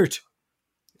heart!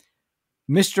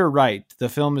 Mr. Right. The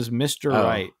film is Mr.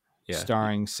 Right,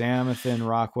 starring Samathan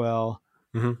Rockwell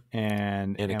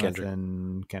and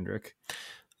Anathan Kendrick.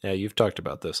 Yeah, you've talked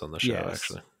about this on the show,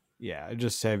 actually. Yeah,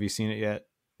 just have you seen it yet?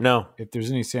 No. If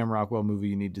there's any Sam Rockwell movie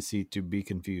you need to see to be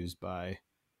confused by.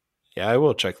 Yeah, I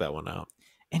will check that one out.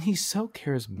 And he's so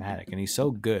charismatic and he's so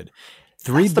good.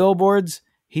 3 Billboards,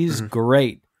 he's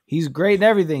great. He's great in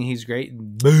everything. He's great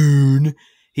in Boone.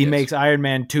 He makes Iron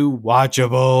Man 2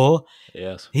 watchable.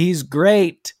 Yes. He's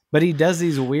great, but he does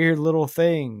these weird little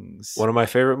things. One of my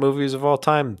favorite movies of all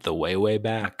time, The Way, Way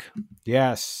Back.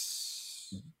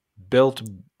 Yes. Built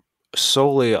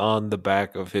solely on the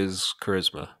back of his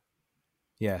charisma.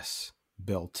 Yes,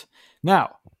 built.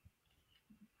 Now,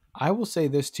 I will say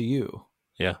this to you.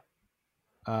 Yeah.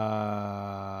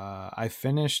 I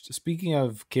finished, speaking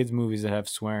of kids' movies that have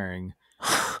swearing,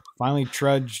 finally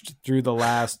trudged through the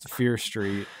last Fear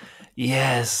Street.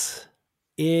 Yes.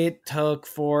 It took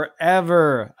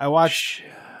forever. We watched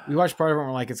part of it and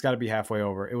we're like, it's got to be halfway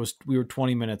over. We were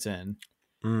 20 minutes in.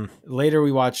 Later,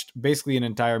 we watched basically an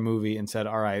entire movie and said,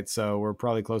 all right, so we're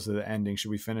probably close to the ending.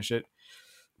 Should we finish it?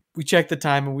 We checked the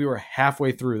time and we were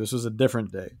halfway through. This was a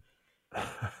different day.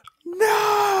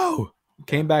 No!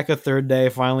 Came back a third day,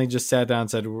 finally just sat down and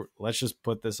said, let's just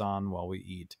put this on while we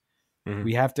eat.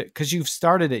 We have to, because you've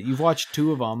started it. You've watched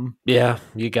 2 of them. Yeah,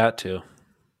 you got to.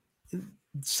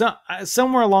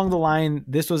 somewhere along the line,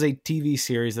 this was a TV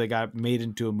series that got made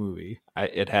into a movie.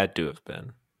 It had to have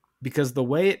been. Because the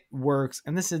way it works,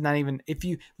 and this is not even, if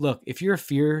you're a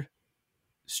Fear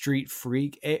Street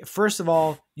freak, first of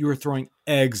all, you are throwing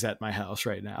eggs at my house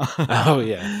right now. Oh,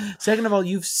 yeah. Second of all,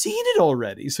 you've seen it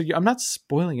already. So I'm not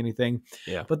spoiling anything.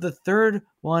 Yeah. But the third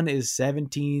one is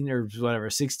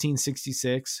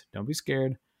 1666. Don't be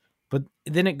scared. But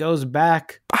then it goes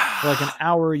back for like an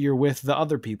hour. You're with the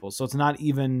other people. So it's not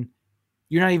even,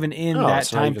 you're not even in that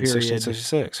time period.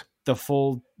 1666. The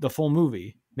full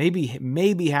movie.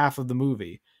 Maybe half of the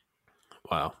movie.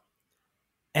 Wow.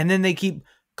 And then they keep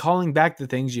calling back the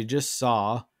things you just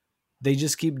saw. They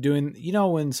just keep doing,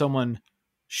 when someone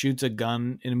shoots a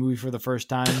gun in a movie for the first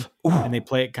time and they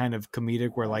play it kind of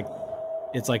comedic where like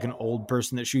it's like an old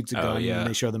person that shoots a gun and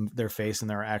they show them their face and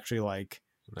they're actually like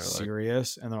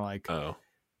serious and they're like, oh,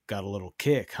 got a little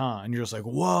kick, huh? And you're just like,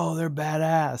 whoa, they're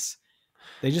badass.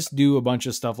 They just do a bunch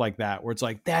of stuff like that where it's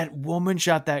like that woman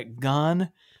shot that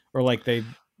gun, or like they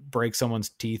break someone's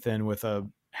teeth in with a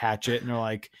hatchet and they're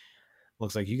like,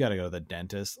 looks like you got to go to the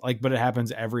dentist. Like, but it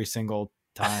happens every single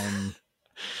time.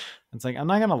 It's like, I'm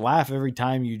not going to laugh every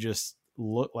time you just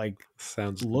look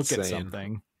insane. At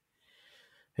something.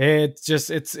 It's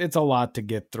just, it's a lot to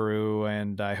get through.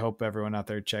 And I hope everyone out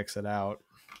there checks it out.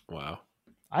 Wow.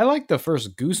 I like the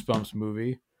first Goosebumps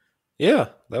movie. Yeah.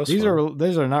 That was these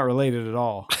are not related at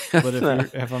all. But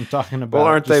if I'm talking about, well,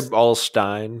 aren't they all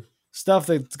Stein? Stuff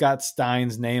that's got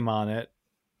Stein's name on it.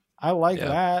 I like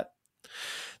that.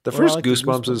 The first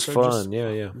Goosebumps is fun.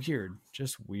 Yeah. Weird.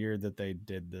 Just weird that they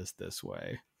did this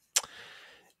way.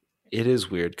 It is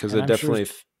weird because it definitely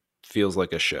feels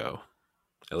like a show.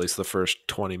 At least the first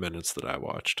 20 minutes that I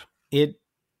watched. It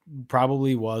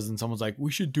probably was. And someone's like,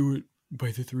 we should do it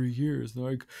by the 3 years. And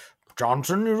they're like,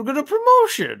 Johnson, you're going to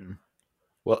promotion.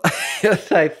 Well,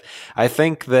 I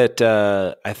think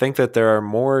that there are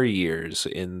more years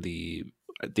in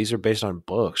these are based on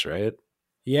books, right?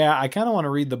 Yeah, I kind of want to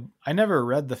read I never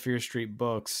read the Fear Street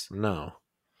books. No.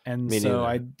 And Me so neither.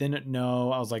 I didn't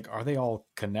know. I was like, are they all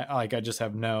connect? Like, I just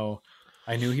have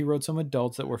I knew he wrote some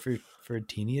adults that were for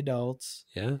teeny adults.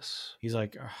 Yes. He's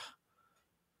like,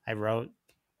 I wrote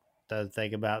the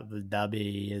thing about the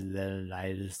dummy and then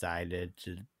I decided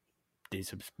to do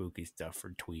some spooky stuff for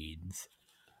tweens.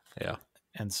 Yeah.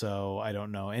 And so I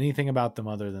don't know anything about them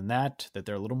other than that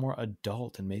they're a little more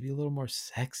adult and maybe a little more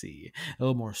sexy, a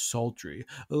little more sultry,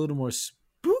 a little more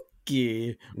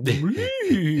spooky.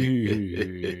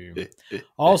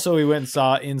 Also, we went and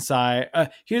saw Inside.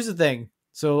 Here's the thing.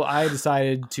 So I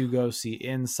decided to go see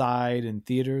Inside in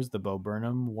theaters, the Bo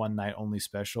Burnham one night only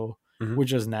special,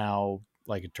 which is now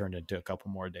like it turned into a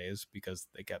couple more days because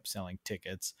they kept selling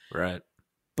tickets. Right.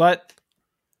 But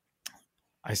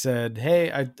I said,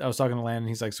 hey, I was talking to Landon.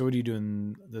 He's like, so what are you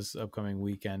doing this upcoming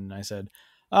weekend? And I said,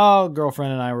 oh,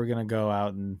 girlfriend and I were going to go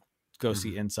out and go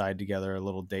see Inside together, a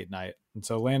little date night. And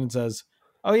so Landon says,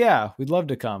 oh yeah, we'd love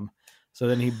to come. So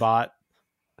then he bought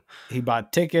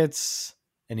tickets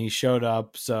and he showed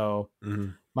up. So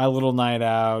my little night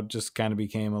out just kind of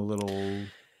became a little,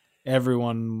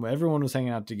 everyone was hanging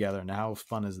out together. Now how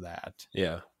fun is that?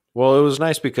 Yeah. Well, it was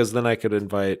nice because then I could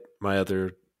invite my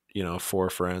other 4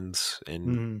 friends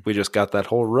and we just got that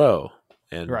whole row.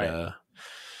 And right.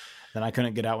 Then I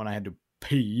couldn't get out when I had to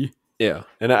pee. Yeah.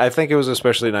 And I think it was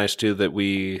especially nice too that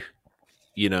we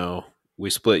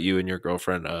split you and your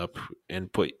girlfriend up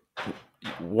and put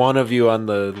one of you on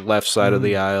the left side of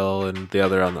the aisle and the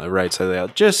other on the right side of the aisle,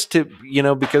 just to,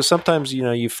 because sometimes,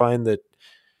 you find that,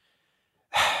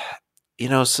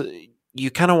 so you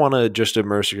kind of want to just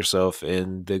immerse yourself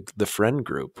in the friend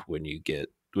group when you get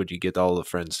all the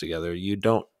friends together.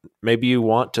 Maybe you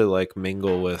want to like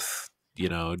mingle with,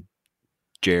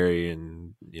 Jerry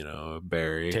and,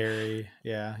 Barry. Terry.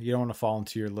 Yeah. You don't want to fall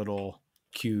into your little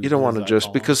cube. You don't want to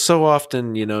just, because so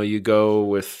often, you go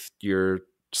with your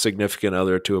significant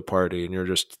other to a party and you're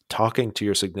just talking to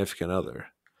your significant other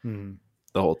the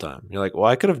whole time. You're like, well,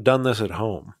 I could have done this at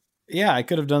home. Yeah, I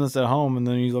could have done this at home. And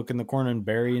then you look in the corner and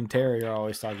Barry and Terry are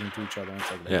always talking to each other. And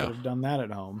it's like, they could have done that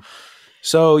at home.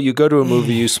 So you go to a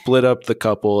movie, you split up the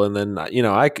couple, and then,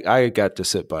 I got to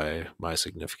sit by my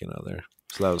significant other.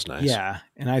 So that was nice. Yeah.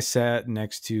 And I sat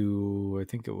next to, I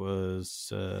think it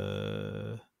was,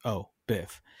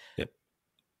 Biff. Yep.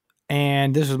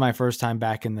 And this was my first time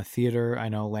back in the theater. I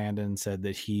know Landon said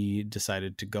that he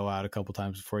decided to go out a couple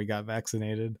times before he got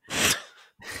vaccinated.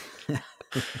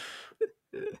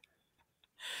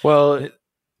 Well,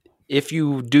 if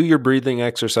you do your breathing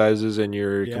exercises and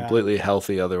you're completely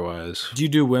healthy otherwise. Do you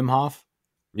do Wim Hof?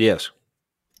 Yes.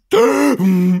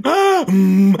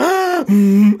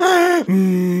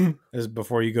 Is This is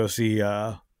before you go see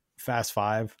Fast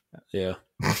Five. Yeah.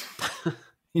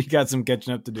 You got some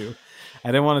catching up to do. I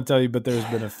didn't want to tell you, but there's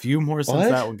been a few more since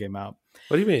What? that one came out.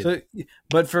 What do you mean? So,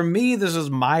 but for me, this was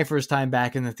my first time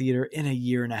back in the theater in a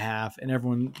year and a half, and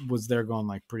everyone was there going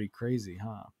like pretty crazy,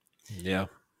 huh? Yeah.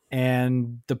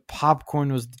 And the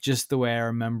popcorn was just the way I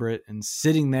remember it. And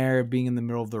sitting there, being in the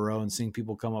middle of the row and seeing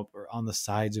people come up on the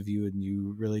sides of you, and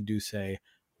you really do say,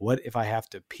 "What if I have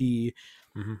to pee?"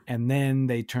 Mm-hmm. And then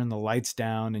they turn the lights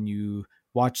down, and you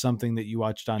watch something that you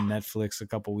watched on Netflix a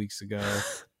couple weeks ago.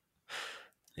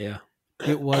 Yeah.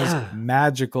 It was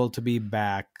magical to be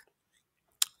back.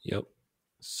 Yep.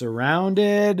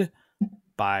 Surrounded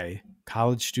by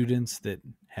college students that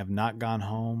have not gone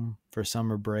home for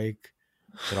summer break,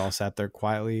 that all sat there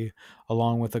quietly,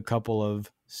 along with a couple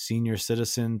of senior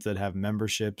citizens that have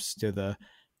memberships to the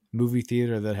movie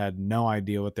theater that had no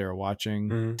idea what they were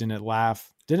watching, didn't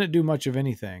laugh, didn't do much of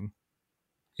anything.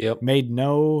 Yep. Made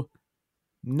no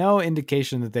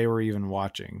indication that they were even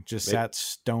watching. Just sat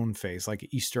stone faced like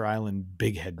Easter Island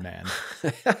big head man.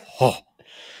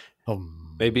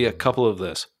 Maybe a couple of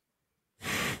this.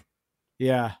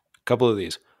 Yeah. A couple of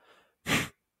these.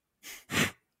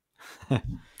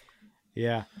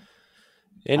 Yeah.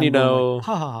 And I'm you going know, like,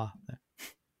 ha ha ha.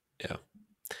 yeah.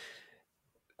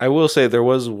 I will say there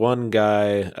was one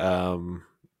guy,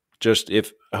 just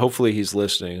if hopefully he's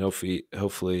listening,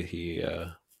 hopefully he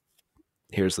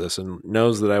hears this and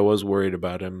knows that I was worried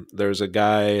about him. There's a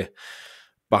guy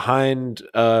behind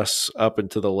us up and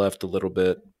to the left a little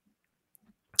bit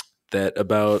that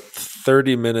about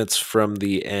 30 minutes from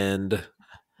the end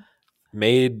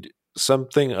made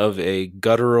something of a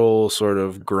guttural sort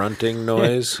of grunting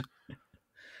noise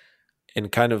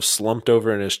and kind of slumped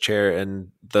over in his chair,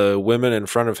 and the women in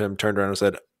front of him turned around and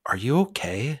said, "Are you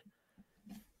okay?"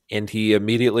 And he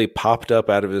immediately popped up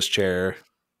out of his chair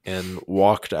and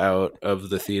walked out of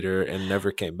the theater and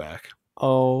never came back.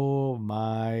 Oh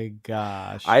my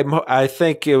gosh. I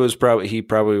think it was he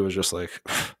probably was just like,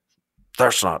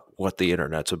 that's not what the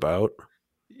internet's about.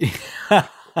 He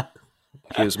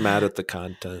was mad at the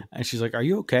content. And she's like, "Are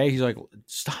you okay?" He's like,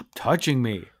 "Stop touching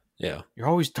me. Yeah. You're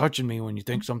always touching me when you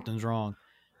think something's wrong."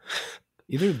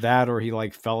 Either that or he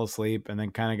like fell asleep and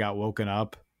then kind of got woken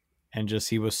up and just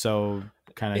he was so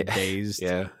kind of dazed.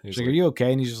 Yeah. She's like, "Are you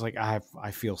okay?" And he's just like, I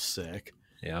feel sick.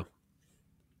 Yeah.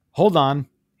 Hold on.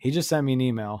 He just sent me an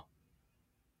email.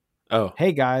 Oh.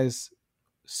 "Hey guys,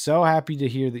 so happy to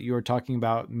hear that you are talking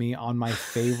about me on my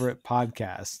favorite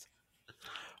podcast,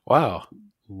 Wow.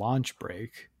 Launch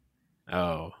Break.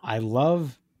 Oh. I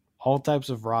love all types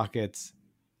of rockets.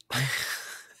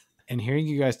 And hearing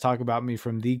you guys talk about me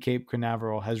from the Cape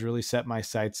Canaveral has really set my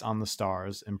sights on the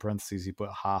stars." In parentheses, he put,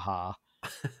 "Ha ha."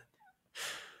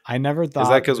 I never thought. Is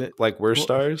that because like we're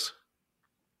stars?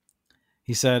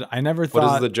 He said, "I never thought."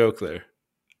 What is the joke there?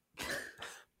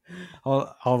 Hold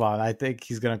on. I think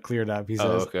he's going to clear it up. He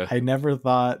says, okay. "I never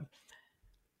thought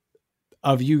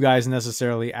of you guys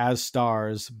necessarily as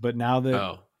stars, but now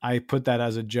that I put that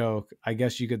as a joke, I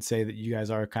guess you could say that you guys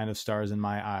are kind of stars in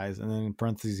my eyes." And then in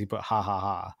parentheses, he put, "Ha ha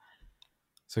ha."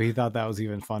 So he thought that was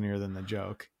even funnier than the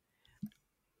joke.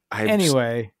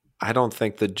 Anyway. I don't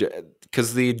think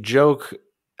because the joke,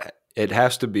 it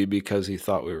has to be because he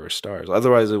thought we were stars.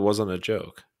 Otherwise, it wasn't a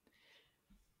joke.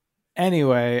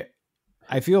 Anyway,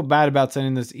 I feel bad about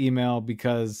sending this email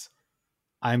because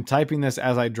I'm typing this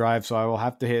as I drive, so I will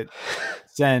have to hit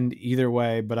send either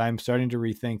way, but I'm starting to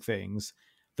rethink things.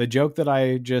 The joke that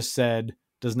I just said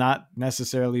does not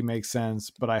necessarily make sense,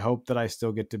 but I hope that I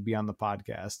still get to be on the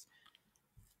podcast.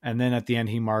 And then at the end,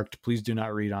 he marked, "Please do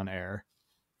not read on air."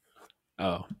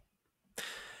 Oh.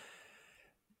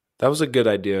 That was a good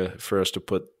idea for us to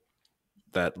put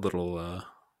that little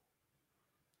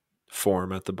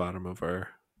form at the bottom of our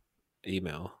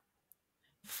email.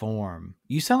 Form.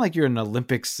 You sound like you're an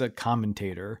Olympics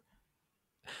commentator.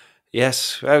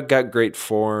 Yes, I've got great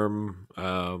form.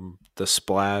 The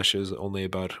splash is only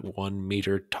about 1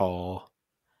 meter tall.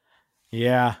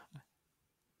 Yeah.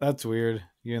 That's weird.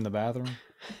 You in the bathroom?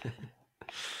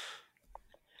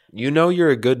 You know you're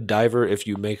a good diver if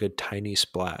you make a tiny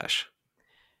splash.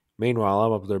 Meanwhile,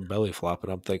 I'm up there belly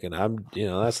flopping. I'm thinking,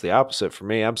 that's the opposite for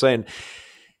me. I'm saying,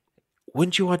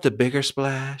 wouldn't you want the bigger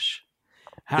splash?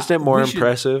 Isn't it more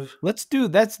impressive? That's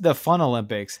the fun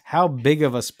Olympics. How big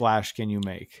of a splash can you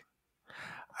make?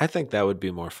 I think that would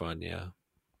be more fun, yeah.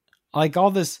 Like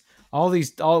when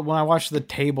I watched the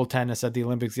table tennis at the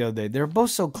Olympics the other day, they're both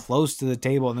so close to the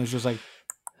table and there's just like,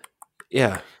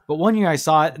 yeah. But one year I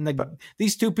saw it and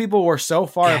these two people were so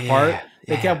far apart.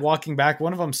 They kept walking back.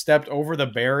 One of them stepped over the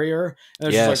barrier.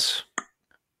 And just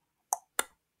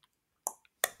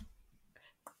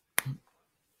like,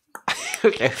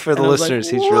 Okay, for the And I was like, listeners,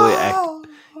 he's really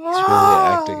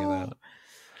acting it out.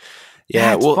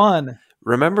 Yeah, That's well, fun.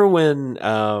 remember when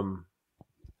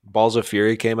Balls of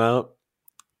Fury came out?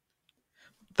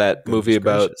 That movie Goodness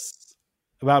about gracious.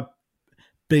 About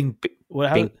Bing. What?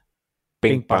 How? ping ping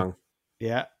Ping pong. pong.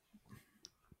 Yeah.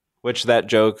 Which that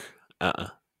joke,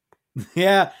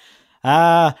 Yeah.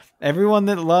 Everyone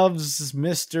that loves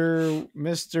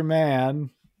Mr. Man,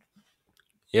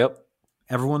 Yep.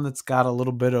 everyone that's got a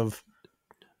little bit of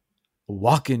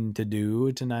walking to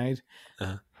do tonight,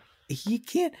 Uh-huh. he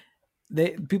can't.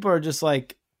 People are just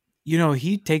like,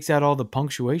 he takes out all the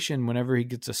punctuation whenever he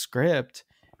gets a script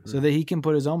so that he can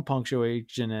put his own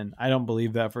punctuation in. I don't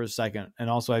believe that for a second. And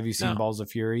also, have you seen No. Balls of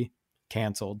Fury?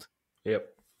 Canceled. Yep.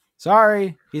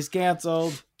 Sorry, he's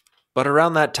canceled. But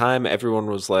around that time, everyone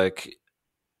was like,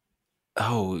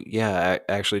 "Oh yeah,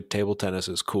 actually, table tennis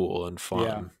is cool and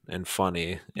fun and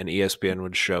funny," and ESPN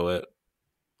would show it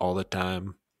all the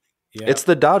time. Yeah. It's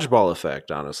the dodgeball effect,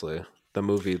 honestly. The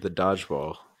movie, The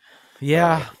Dodgeball.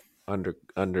 Yeah.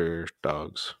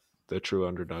 Underdogs, the true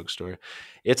underdog story.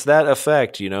 It's that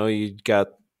effect, you got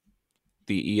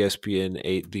the ESPN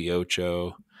 8, the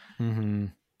Ocho. Mm-hmm.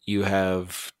 You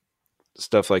have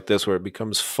stuff like this where it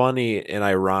becomes funny and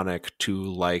ironic to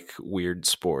like weird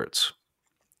sports.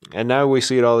 And now we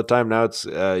see it all the time. Now it's,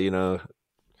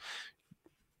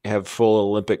 have full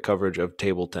Olympic coverage of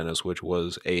table tennis, which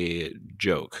was a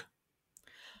joke.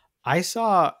 I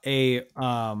saw a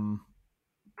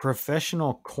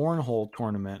professional cornhole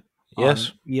tournament Yes.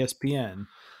 on ESPN.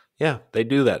 Yeah, they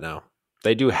do that now.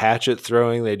 They do hatchet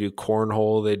throwing. They do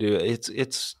cornhole. They do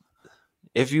it's.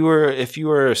 If you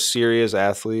were a serious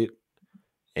athlete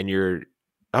and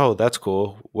oh, that's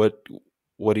cool. What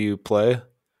do you play?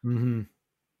 Mm-hmm.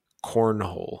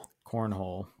 Cornhole.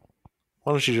 Cornhole.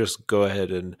 Why don't you just go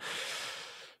ahead and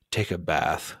take a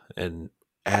bath and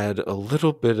add a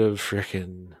little bit of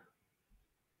freaking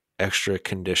extra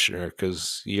conditioner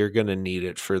because you're gonna need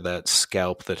it for that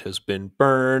scalp that has been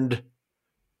burned.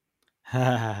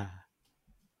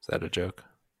 Is that a joke?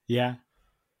 Yeah.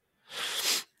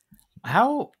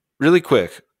 How? Really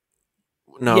quick.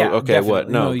 No, Yeah, okay, definitely. what?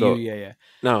 No, go. Yeah.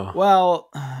 No. Well,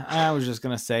 I was just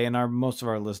gonna say, and most of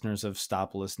our listeners have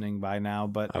stopped listening by now,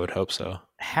 but I would hope so.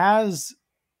 has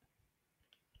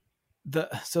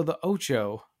the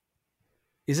Ocho,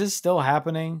 is this still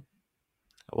happening?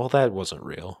 Well, that wasn't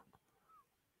real.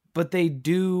 But they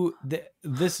do.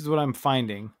 This is what I'm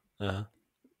finding. Uh-huh.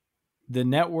 The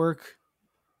network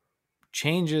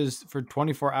changes for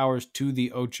 24 hours to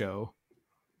the Ocho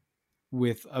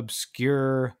with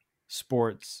obscure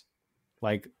sports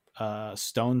like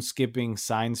stone skipping,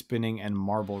 sign spinning, and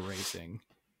marble racing.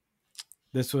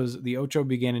 The Ocho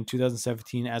began in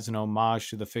 2017 as an homage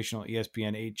to the fictional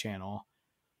ESPN 8 channel.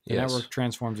 The network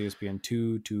transforms ESPN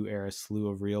 2 to air a slew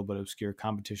of real but obscure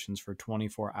competitions for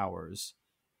 24 hours.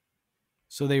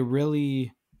 So they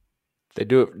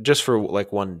do it just for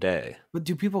like one day. But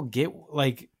do people get,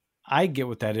 like, I get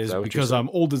what that is that what because I'm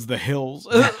old as the hills.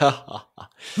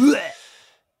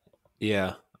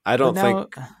 Yeah. I don't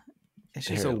think it's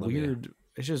just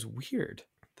it's just weird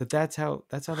that's how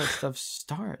that stuff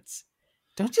starts.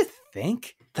 Don't you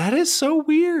think? That is so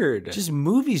weird. Just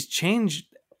movies change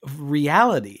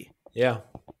reality. Yeah.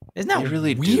 Isn't that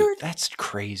really weird? Do. That's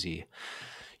crazy.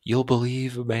 You'll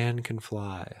believe a man can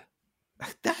fly.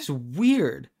 That's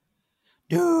weird.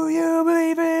 Do you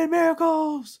believe in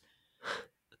miracles?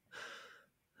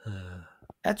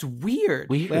 That's weird.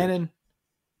 Landon,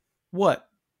 what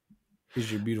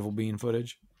is your beautiful bean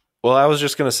footage? Well, I was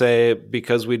just going to say,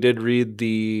 because we did read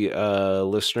the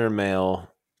listener mail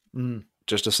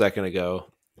just a second ago,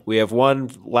 we have one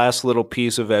last little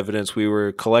piece of evidence. We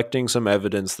were collecting some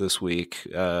evidence this week.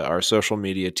 Our social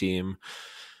media team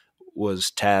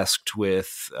was tasked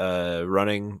with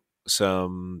running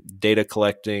some data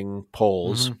collecting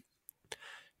polls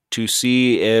to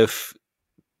see if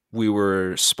we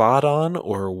were spot on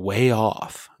or way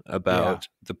off about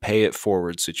the pay it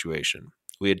forward situation.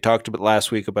 We had talked about last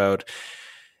week about,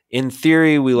 in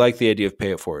theory, we like the idea of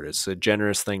pay it forward. It's a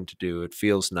generous thing to do. It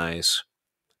feels nice,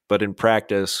 but in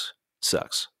practice, it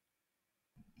sucks.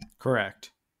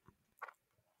 Correct.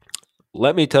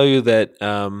 Let me tell you that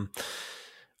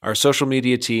our social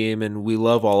media team, and we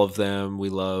love all of them. We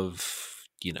love,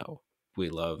 we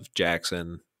love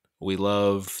Jackson. We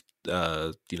love,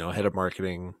 head of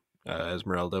marketing,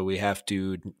 Esmeralda. We have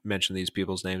to mention these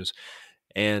people's names.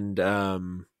 And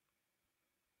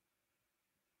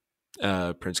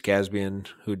Prince Caspian,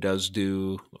 who does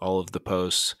do all of the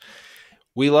posts.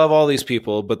 We love all these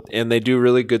people, and they do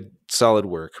really good, solid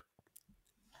work.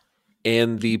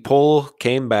 And the poll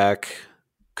came back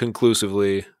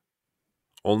conclusively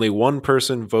Only one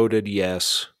person voted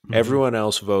yes. Mhm. Everyone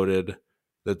else voted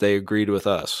that they agreed with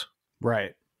us.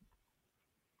 Right.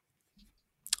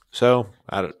 So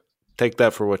take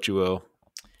that for what you will.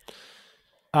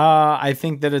 I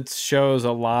think that it shows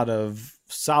a lot of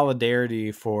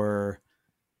solidarity for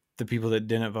the people that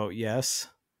didn't vote yes.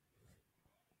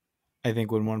 I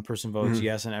think when one person votes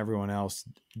yes and everyone else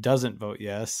doesn't vote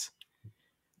yes,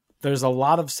 there's a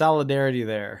lot of solidarity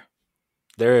there.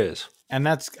 There is. And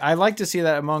I like to see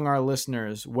that among our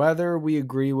listeners, whether we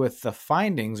agree with the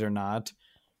findings or not.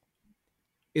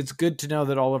 It's good to know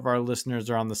that all of our listeners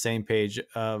are on the same page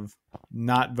of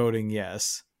not voting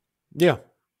yes. Yeah.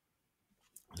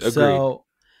 Agreed. So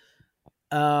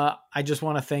I just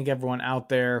want to thank everyone out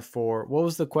there for, what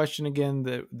was the question again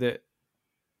that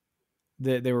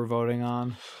they were voting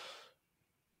on?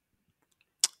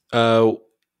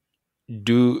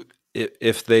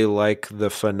 If they like the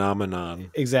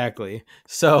phenomenon. Exactly.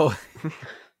 So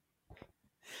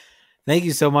thank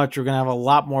you so much. We're going to have a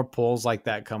lot more polls like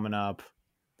that coming up.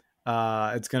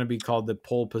 It's going to be called the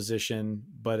pole position,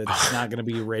 but it's not going to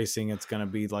be racing. It's going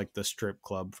to be like the strip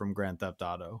club from Grand Theft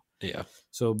Auto. Yeah.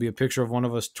 So it'll be a picture of one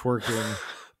of us twerking,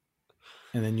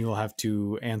 and then you will have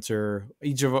to answer.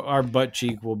 Each of our butt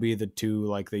cheek will be the two,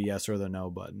 like the yes or the no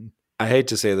button. I hate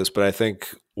to say this, but I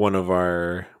think one of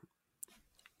our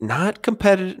not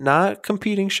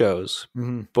competing shows,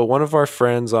 but one of our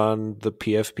friends on the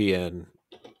PFPN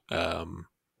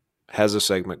has a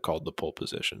segment called the pole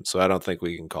position. So I don't think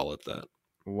we can call it that.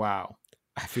 Wow.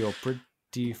 I feel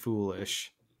pretty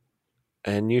foolish.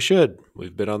 And you should.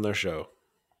 We've been on their show.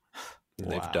 And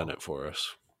Wow. they've done it for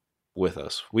us. With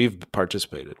us. We've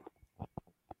participated.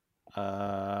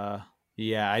 Yeah,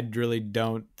 I really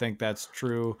don't think that's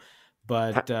true.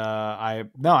 But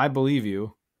I believe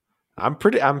you.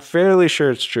 I'm fairly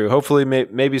sure it's true. Hopefully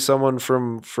maybe someone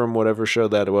from whatever show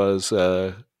that was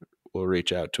will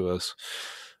reach out to us.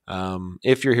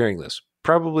 If you're hearing this.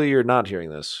 Probably you're not hearing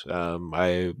this.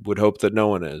 I would hope that no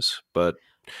one is, but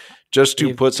just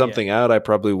to put something out, we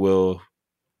probably will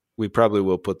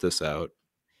put this out.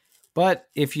 But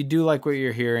if you do like what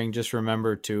you're hearing, just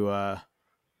remember to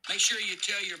make sure you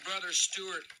tell your brother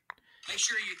Stuart. Make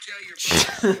sure you tell your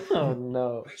brother. Oh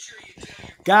no. Make sure you tell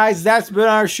your guys, that's been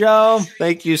our show.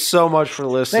 Thank you so much for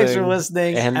listening. Thanks for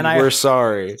listening. And we're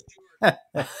sorry. Make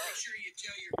sure you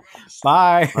tell your brother Stuart.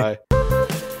 Bye. Bye.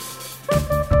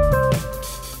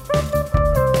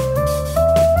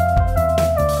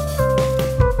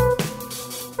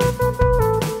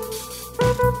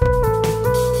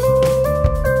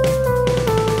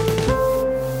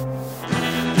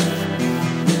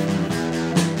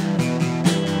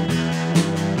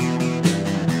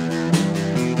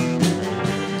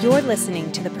 You're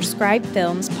listening to the Prescribed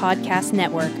Films Podcast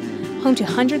Network, home to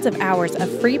hundreds of hours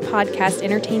of free podcast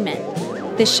entertainment.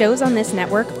 The shows on this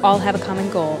network all have a common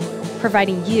goal,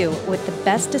 providing you with the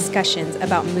best discussions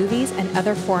about movies and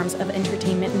other forms of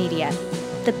entertainment media.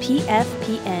 The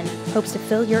PFPN hopes to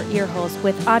fill your earholes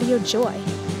with audio joy.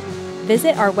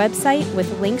 Visit our website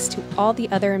with links to all the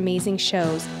other amazing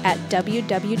shows at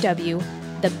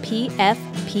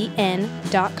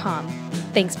www.thepfpn.com.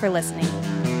 Thanks for listening.